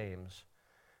 LeBron James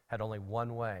had only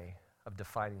one way of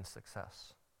defining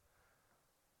success,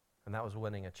 and that was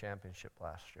winning a championship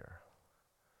last year.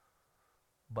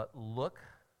 But look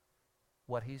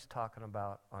what he's talking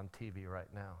about on TV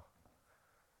right now.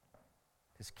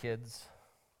 His kids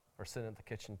are sitting at the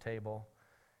kitchen table.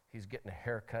 He's getting a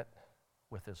haircut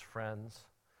with his friends.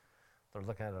 They're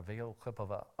looking at a video clip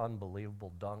of an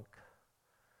unbelievable dunk.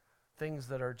 Things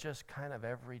that are just kind of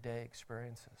everyday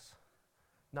experiences.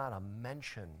 Not a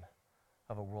mention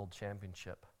of a world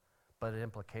championship, but an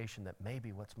implication that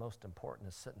maybe what's most important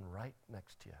is sitting right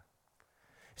next to you.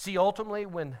 See, ultimately,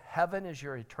 when heaven is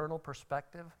your eternal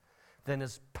perspective, then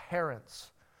as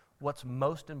parents, what's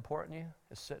most important to you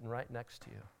is sitting right next to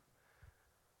you.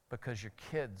 Because your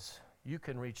kids, you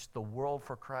can reach the world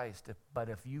for Christ, but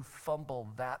if you fumble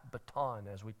that baton,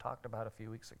 as we talked about a few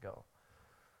weeks ago.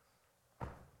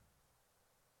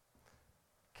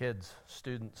 Kids,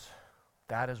 students,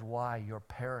 that is why your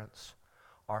parents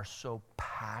are so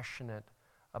passionate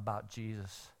about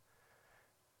Jesus.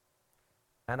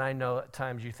 And I know at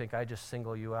times you think I just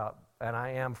single you out, and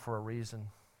I am for a reason.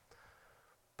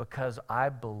 Because I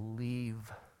believe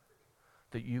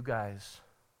that you guys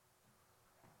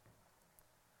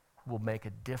will make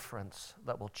a difference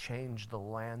that will change the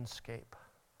landscape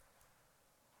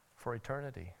for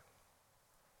eternity.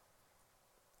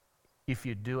 If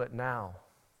you do it now,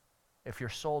 if you're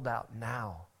sold out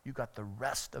now, you got the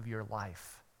rest of your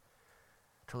life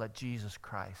to let Jesus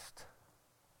Christ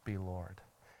be Lord.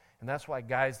 And that's why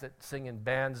guys that sing in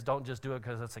bands don't just do it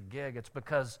because it's a gig. It's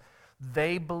because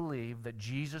they believe that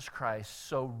Jesus Christ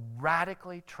so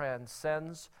radically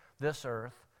transcends this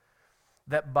earth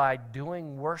that by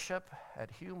doing worship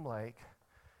at Hume Lake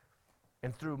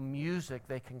and through music,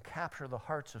 they can capture the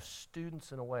hearts of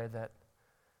students in a way that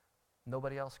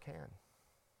nobody else can.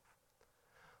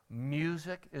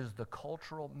 Music is the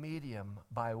cultural medium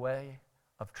by way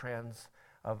of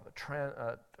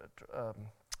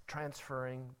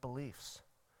transferring beliefs.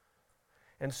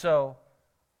 And so,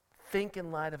 think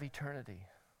in light of eternity.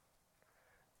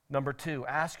 Number 2,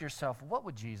 ask yourself, what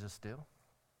would Jesus do?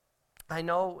 I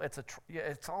know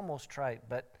it's almost trite,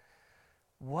 but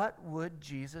what would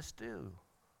Jesus do?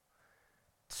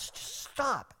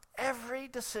 Stop every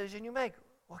decision you make.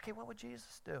 Okay, what would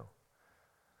Jesus do?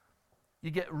 You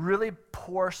get really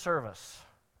poor service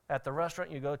at the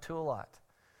restaurant you go to a lot.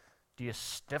 Do you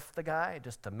stiff the guy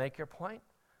just to make your point?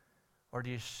 Or do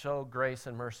you show grace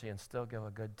and mercy and still give a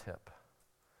good tip?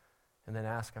 And then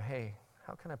ask him, hey,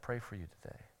 how can I pray for you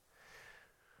today?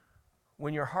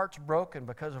 When your heart's broken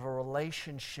because of a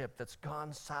relationship that's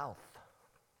gone south,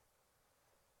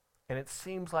 and it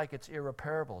seems like it's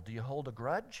irreparable, do you hold a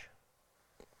grudge?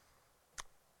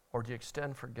 Or do you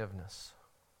extend forgiveness?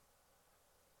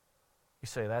 You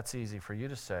say, that's easy for you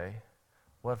to say.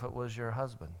 What if it was your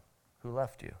husband who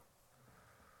left you,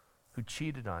 who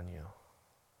cheated on you,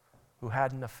 who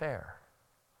had an affair,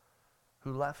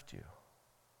 who left you?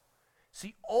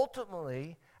 See,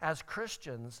 ultimately, as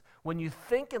Christians, when you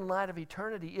think in light of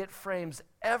eternity, it frames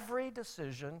every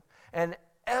decision and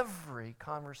every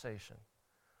conversation.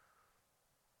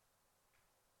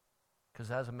 Because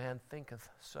as a man thinketh,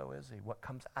 so is he. What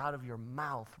comes out of your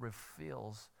mouth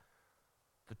reveals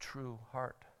the true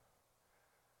heart.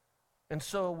 And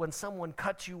so when someone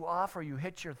cuts you off or you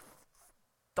hit your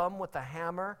thumb with a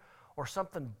hammer or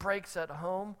something breaks at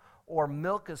home or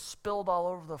milk is spilled all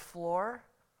over the floor,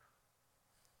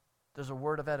 does a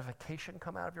word of edification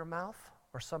come out of your mouth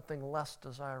or something less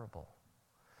desirable?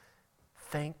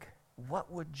 Think,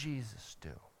 what would Jesus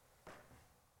do?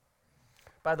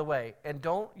 By the way, and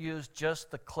don't use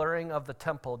just the clearing of the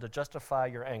temple to justify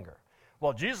your anger.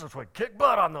 Well, Jesus would kick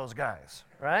butt on those guys,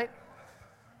 right?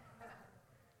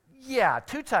 Yeah,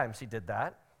 2 times he did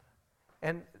that.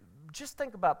 And just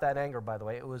think about that anger, by the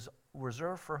way. It was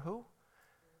reserved for who?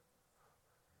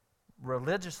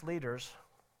 Religious leaders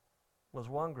was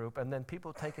one group, and then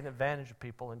people taking advantage of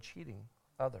people and cheating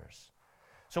others.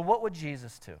 So what would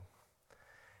Jesus do?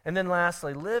 And then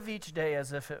lastly, live each day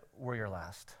as if it were your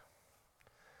last.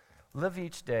 Live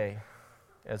each day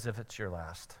as if it's your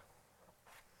last.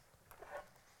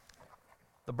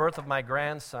 The birth of my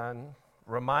grandson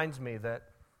reminds me that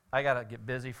I got to get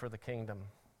busy for the kingdom.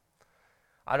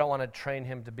 I don't want to train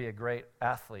him to be a great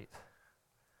athlete.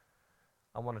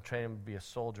 I want to train him to be a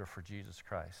soldier for Jesus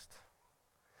Christ.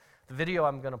 The video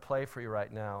I'm going to play for you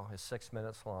right now is 6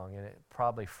 minutes long, and it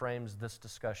probably frames this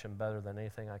discussion better than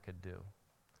anything I could do.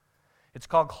 It's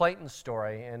called Clayton's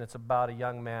Story, and it's about a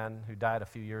young man who died a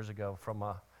few years ago from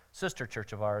a sister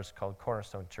church of ours called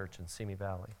Cornerstone Church in Simi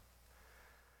Valley.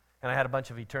 And I had a bunch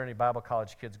of Eternity Bible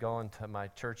College kids going to my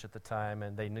church at the time,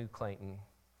 and they knew Clayton.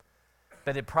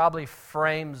 But it probably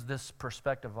frames this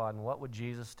perspective on what would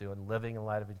Jesus do in living in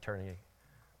light of eternity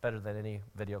better than any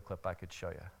video clip I could show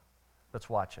you. Let's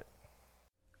watch it.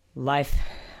 Life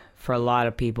for a lot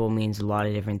of people means a lot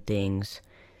of different things.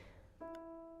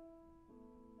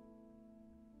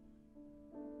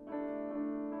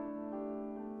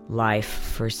 Life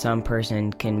for some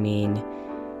person can mean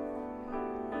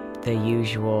the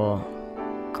usual: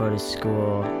 go to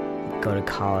school, go to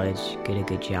college, get a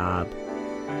good job,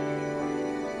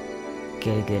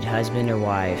 get a good husband or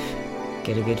wife,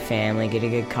 get a good family, get a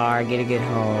good car, get a good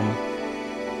home,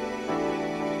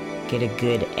 get a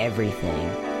good everything,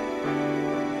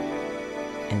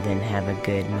 and then have a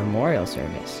good memorial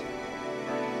service.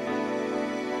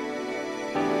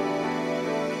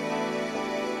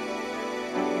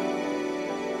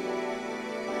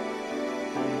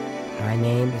 My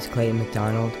name is Clayton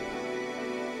McDonald,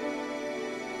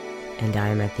 and I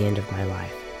am at the end of my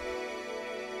life.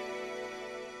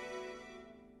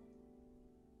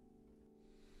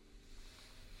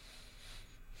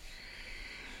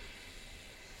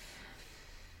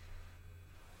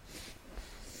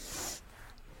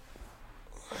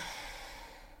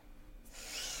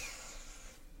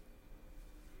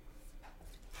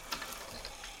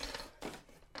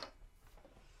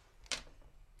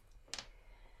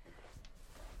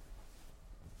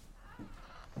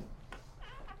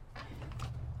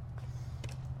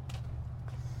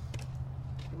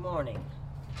 Morning.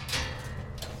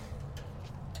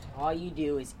 All you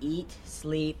do is eat,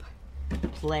 sleep,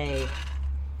 play,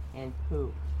 and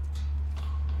poop.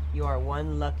 You are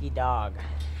one lucky dog.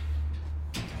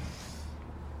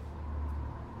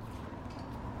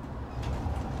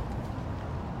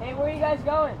 Hey, where are you guys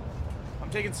going?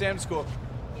 I'm taking Sam to school.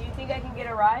 Do you think I can get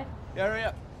a ride? Yeah, hurry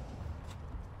up.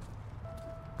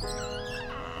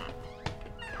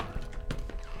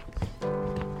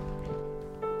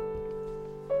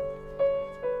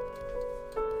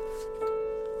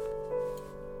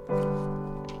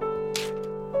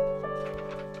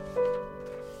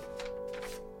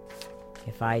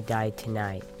 If I died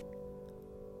tonight,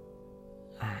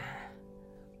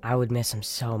 I would miss him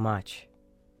so much.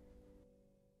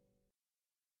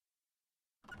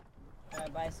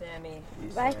 Bye, Sammy.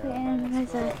 Bye, Sam. Bye,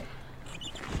 Zach.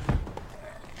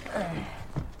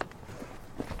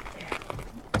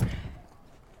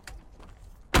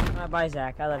 Bye,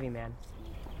 Zach. I love you, man.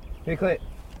 Hey, Clay.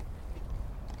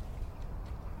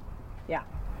 Yeah.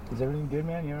 Is everything good,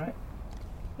 man? You alright?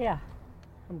 Yeah,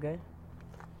 I'm good.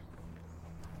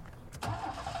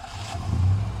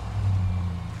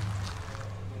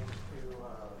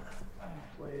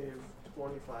 Wave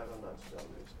 25 on that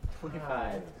cylinders.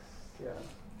 25. Yeah.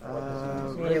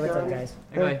 Hey, what's up, guys?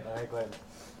 Hey, Clay. Alright, Glenn.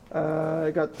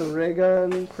 I got the ray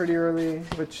gun pretty early,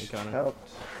 which Hey, Connor. helped.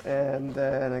 And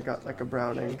then I got like a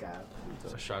Browning.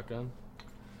 A shotgun?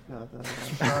 No, the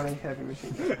Browning heavy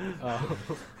machine gun. Oh.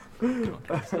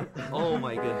 Oh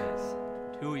my goodness.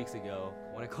 2 weeks ago,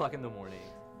 1 o'clock in the morning,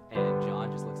 and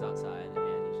John just looks outside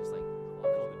and he's just like, knock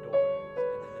on the doors.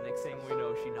 And then the next thing we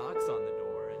know, she knocks on the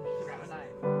door and she's just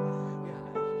like,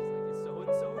 yeah, and she's like, is so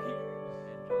and so here? And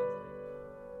John's like,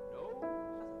 no.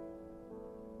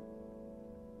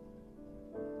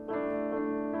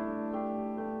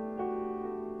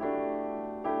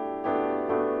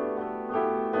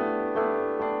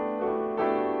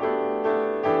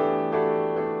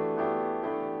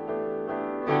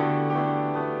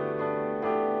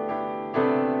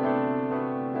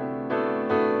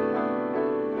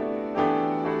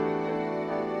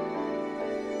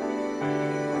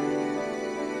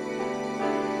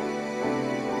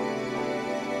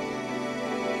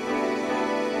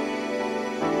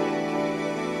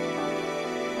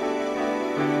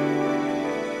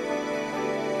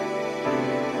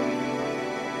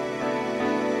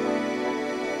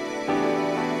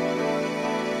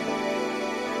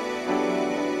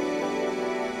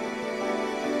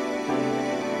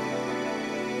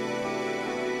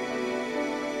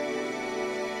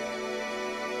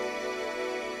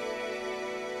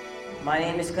 My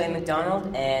name is Clay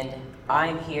McDonald, and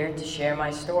I'm here to share my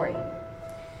story.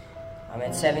 I'm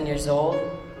at 7 years old.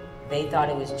 They thought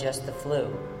it was just the flu.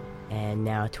 And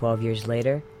now, 12 years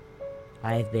later,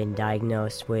 I've been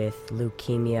diagnosed with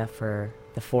leukemia for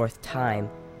the 4th time,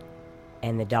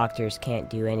 and the doctors can't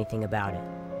do anything about it.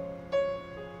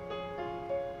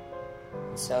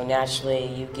 So naturally,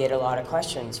 you get a lot of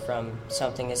questions from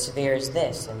something as severe as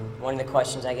this, and one of the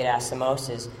questions I get asked the most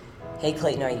is, "Hey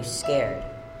Clayton, are you scared?"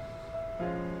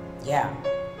 Yeah,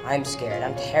 I'm scared.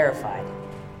 I'm terrified.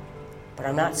 But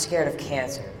I'm not scared of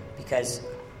cancer because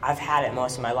I've had it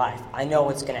most of my life. I know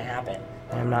what's going to happen.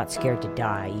 And I'm not scared to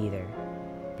die either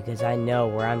because I know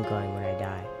where I'm going when I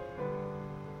die.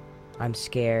 I'm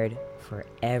scared for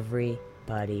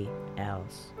everybody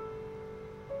else.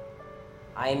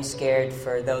 I am scared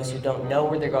for those who don't know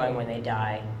where they're going when they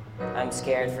die. I'm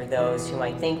scared for those who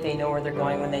might think they know where they're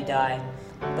going when they die,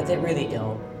 but they really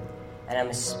don't. And I'm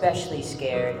especially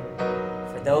scared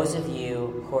for those of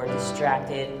you who are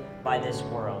distracted by this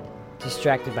world.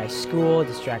 Distracted by school,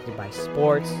 distracted by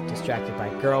sports, distracted by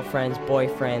girlfriends,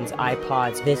 boyfriends,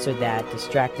 iPods, this or that,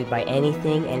 distracted by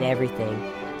anything and everything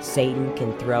Satan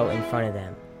can throw in front of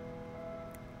them.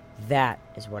 That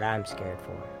is what I'm scared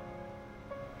for.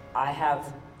 I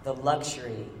have the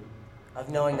luxury of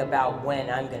knowing about when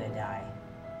I'm going to die,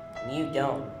 and you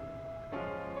don't.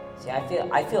 See,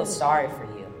 I feel sorry for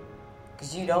you.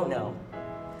 Because you don't know.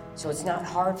 So it's not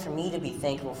hard for me to be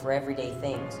thankful for everyday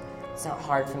things. It's not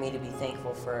hard for me to be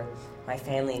thankful for my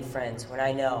family and friends when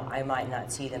I know I might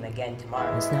not see them again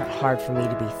tomorrow. It's not hard for me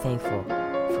to be thankful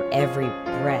for every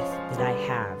breath that I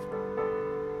have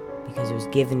because it was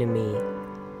given to me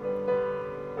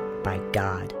by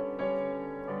God.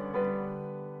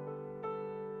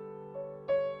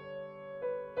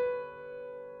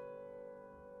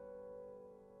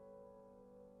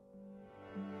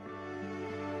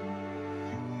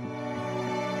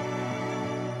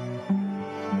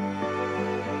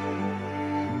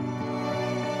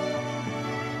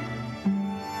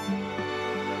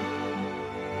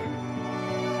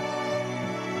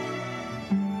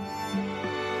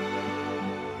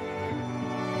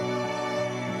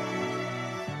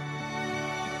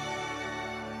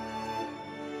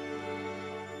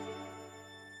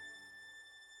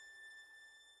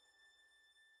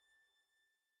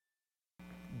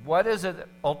 What is it that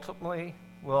ultimately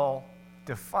will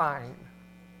define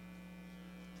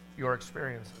your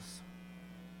experiences?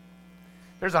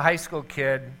 There's a high school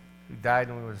kid who died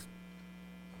when he was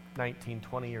 19,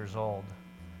 20 years old,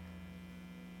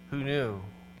 who knew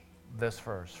this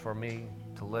verse, for me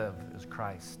to live is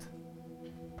Christ,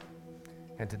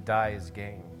 and to die is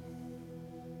gain.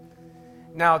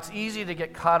 Now, it's easy to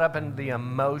get caught up in the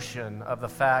emotion of the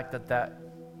fact that that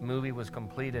movie was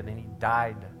completed and he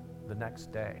died the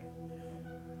next day.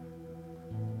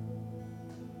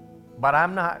 But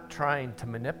I'm not trying to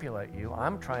manipulate you.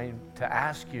 I'm trying to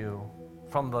ask you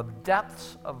from the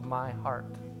depths of my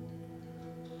heart,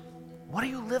 what are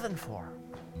you living for?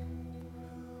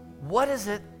 What is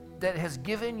it that has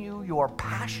given you your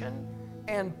passion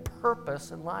and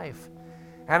purpose in life?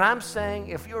 And I'm saying,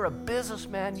 if you're a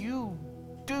businessman, you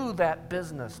do that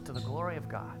business to the glory of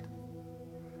God.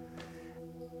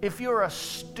 If you're a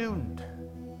student,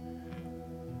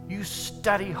 you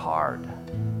study hard,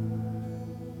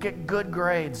 get good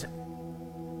grades,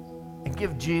 and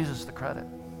give Jesus the credit.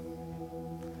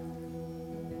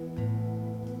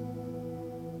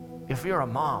 If you're a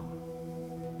mom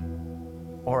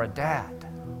or a dad,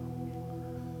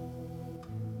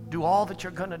 do all that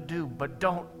you're going to do, but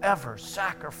don't ever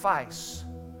sacrifice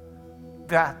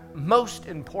that most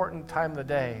important time of the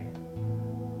day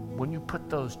when you put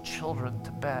those children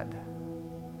to bed.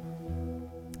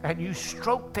 And you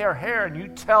stroke their hair and you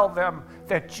tell them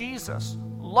that Jesus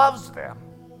loves them.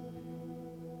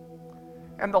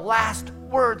 And the last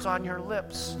words on your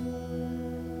lips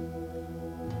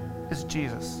is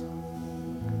Jesus.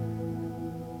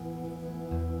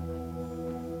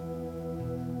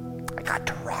 I got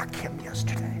to rock him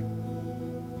yesterday.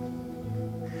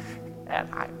 And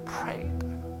I prayed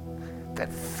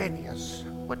that Phineas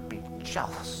would be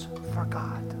jealous for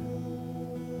God.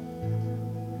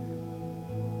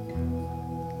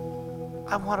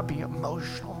 I want to be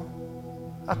emotional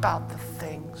about the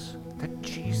things that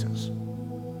Jesus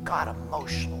got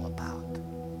emotional about.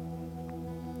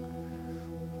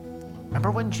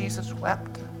 Remember when Jesus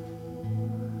wept?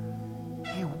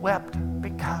 He wept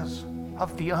because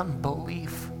of the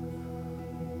unbelief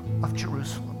of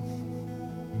Jerusalem.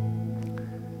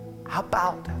 How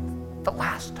about the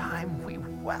last time we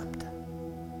wept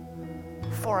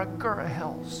for Agoura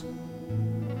Hills,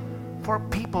 for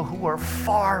people who are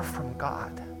far from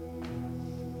God?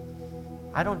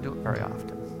 I don't do it very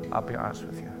often, I'll be honest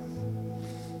with you.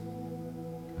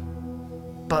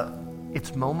 But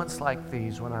it's moments like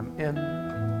these when I'm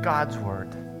in God's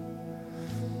Word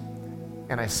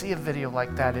and I see a video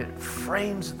like that, it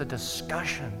frames the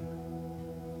discussion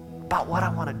about what I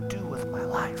want to do with my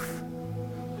life.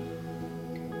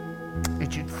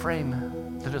 It should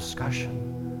frame the discussion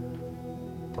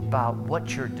about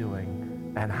what you're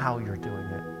doing and how you're doing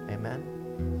it. Amen?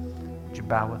 Would you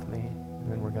bow with me?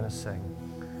 And then we're going to sing.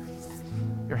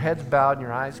 Your head's bowed and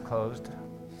your eyes closed.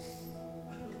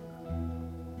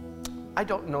 I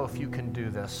don't know if you can do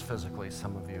this physically,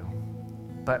 some of you,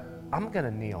 but I'm going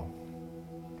to kneel.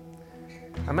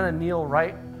 I'm going to kneel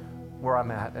right where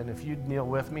I'm at, and if you'd kneel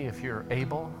with me, if you're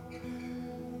able,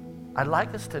 I'd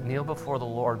like us to kneel before the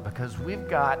Lord because we've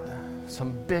got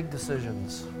some big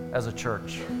decisions as a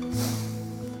church.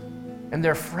 And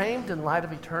they're framed in light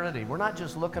of eternity. We're not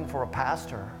just looking for a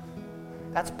pastor.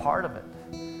 That's part of it.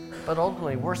 But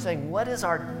ultimately, we're saying, what is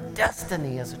our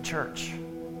destiny as a church?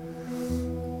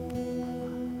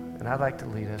 And I'd like to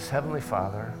lead us. Heavenly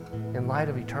Father, in light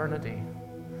of eternity,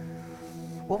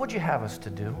 what would you have us to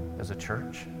do as a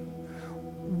church?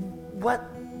 What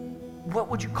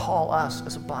would you call us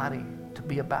as a body to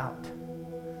be about?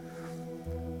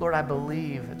 Lord, I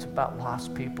believe it's about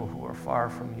lost people who are far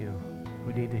from you,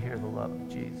 who need to hear the love of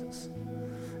Jesus.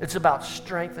 It's about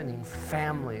strengthening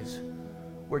families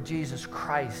where Jesus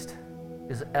Christ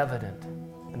is evident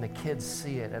and the kids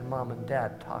see it and mom and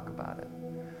dad talk about it.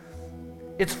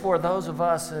 It's for those of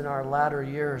us in our latter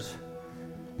years,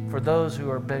 for those who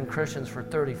have been Christians for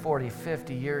 30, 40,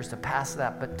 50 years, to pass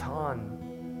that baton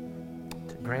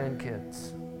to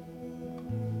grandkids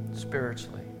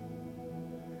spiritually.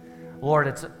 Lord,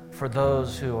 it's for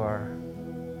those who are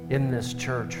in this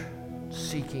church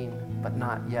seeking but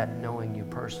not yet knowing you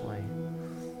personally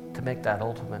to make that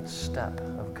ultimate step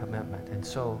of commitment. And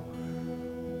so,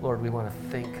 Lord, we want to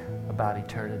think about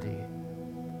eternity.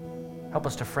 Help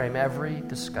us to frame every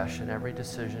discussion, every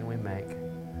decision we make.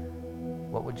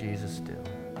 What would Jesus do?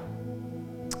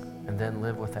 And then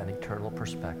live with that eternal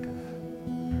perspective.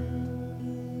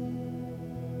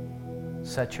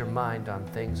 Set your mind on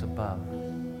things above,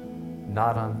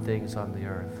 not on things on the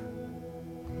earth.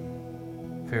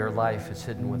 For your life is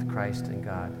hidden with Christ in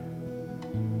God.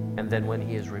 And then when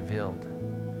he is revealed,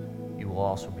 you will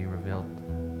also be revealed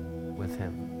with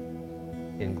him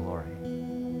in glory.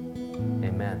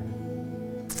 Amen.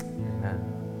 Amen.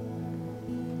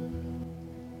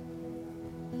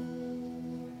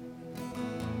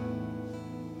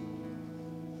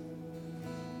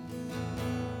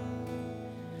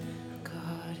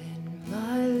 God in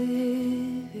my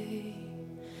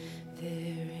living,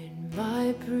 there in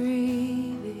my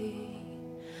breathing,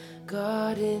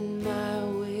 God in my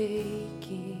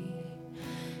waking,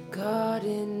 God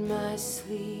in my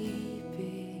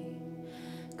sleeping,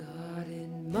 God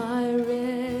in my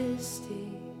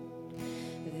resting,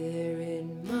 there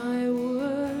in my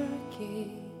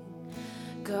working,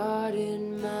 God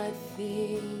in my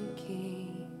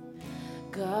thinking,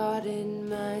 God in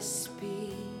my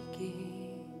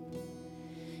speaking,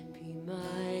 be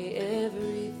my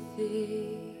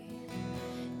everything,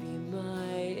 be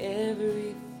my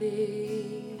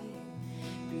everything,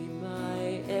 be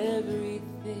my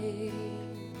everything,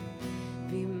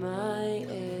 be my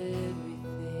everything.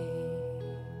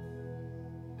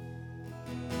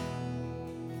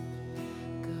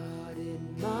 God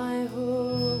in my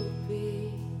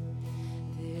hoping,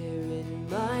 there in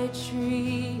my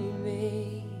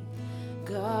dreaming,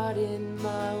 God in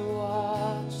my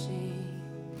watching,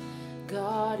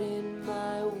 God in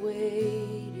my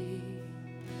waiting,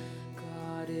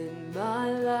 God in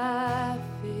my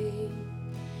laughing,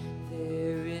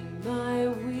 there in my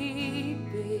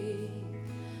weeping,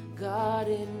 God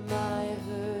in my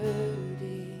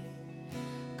hurting,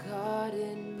 God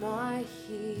in my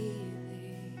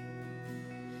healing,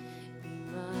 be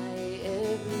my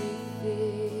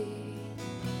everything,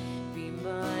 be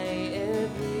my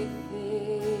everything,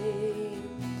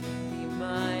 be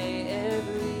my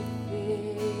everything,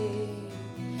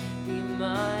 be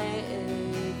my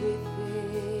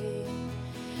everything,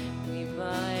 be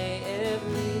my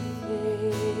everything,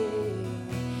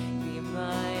 be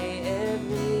my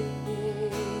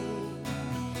everything,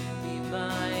 be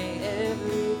my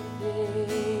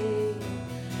everything,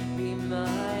 be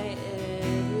my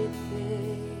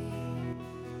everything.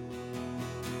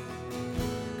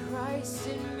 Christ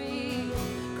in me,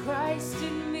 Christ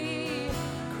in me,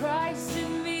 Christ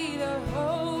in me, the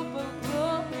hope of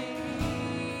glory.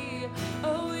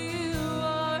 Oh, you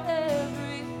are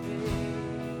everything.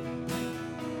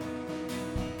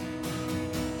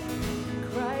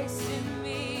 Christ in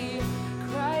me,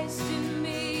 Christ in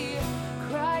me,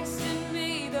 Christ in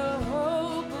me, the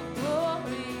hope of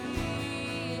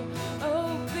glory.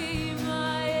 Oh, be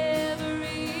my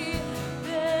everything,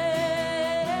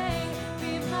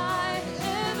 be my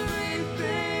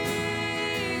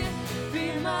everything, be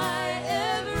my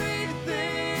everything,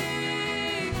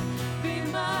 be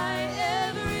my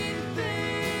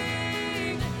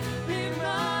everything, be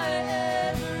my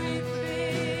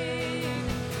everything,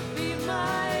 be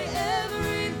my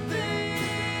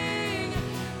everything,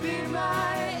 be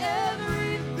my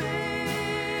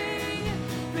everything,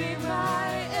 be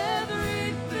my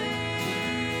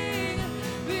everything,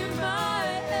 be my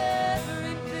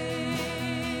everything.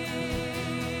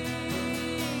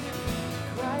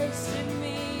 Christ in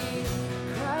me,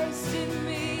 Christ in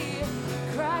me,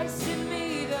 Christ in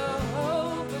me, the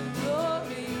hope of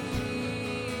glory.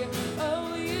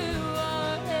 Oh, you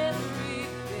are everything.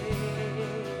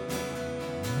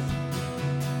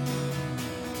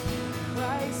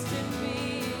 Christ in me,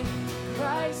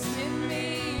 Christ in me,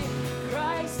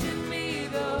 Christ in me,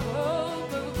 the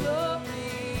hope of glory.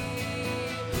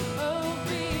 Oh,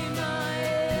 be my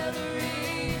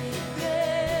everything.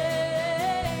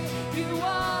 You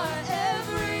are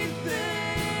everything.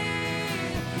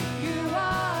 You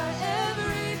are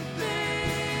everything.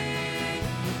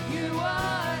 You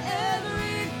are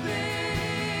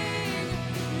everything.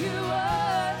 You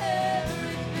are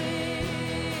everything.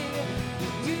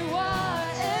 You are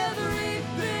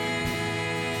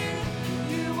everything.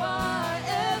 You are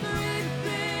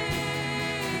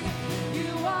everything.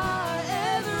 You are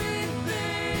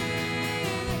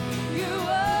everything. You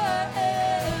are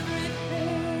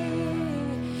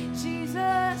everything.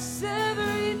 Jesus,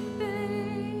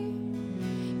 everything.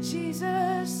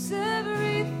 Jesus,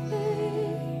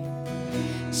 everything.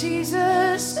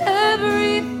 Jesus,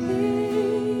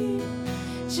 everything.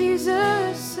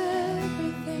 Jesus,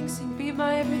 everything. Sing, be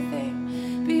my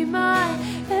everything. Be my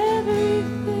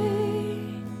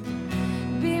everything.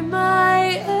 Be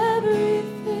my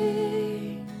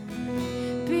everything.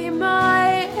 Be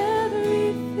my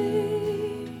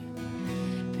everything.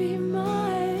 Be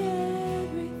my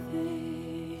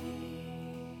everything.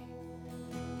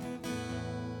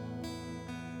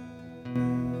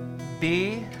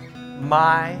 Be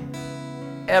my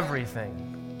everything.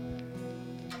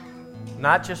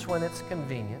 not just when it's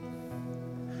convenient,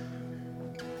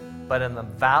 but in the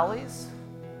valleys,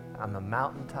 on the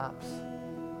mountaintops.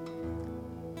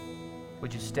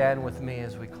 Would you stand with me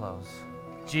as we close?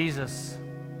 Jesus,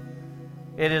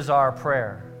 it is our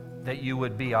prayer that you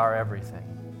would be our everything.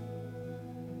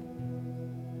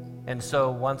 And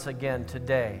so once again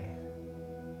today,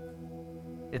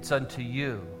 it's unto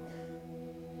you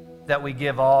that we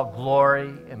give all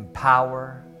glory and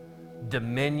power,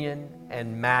 dominion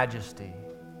and majesty,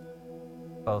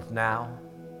 both now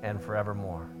and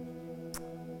forevermore.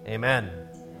 Amen.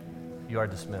 You are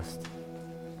dismissed.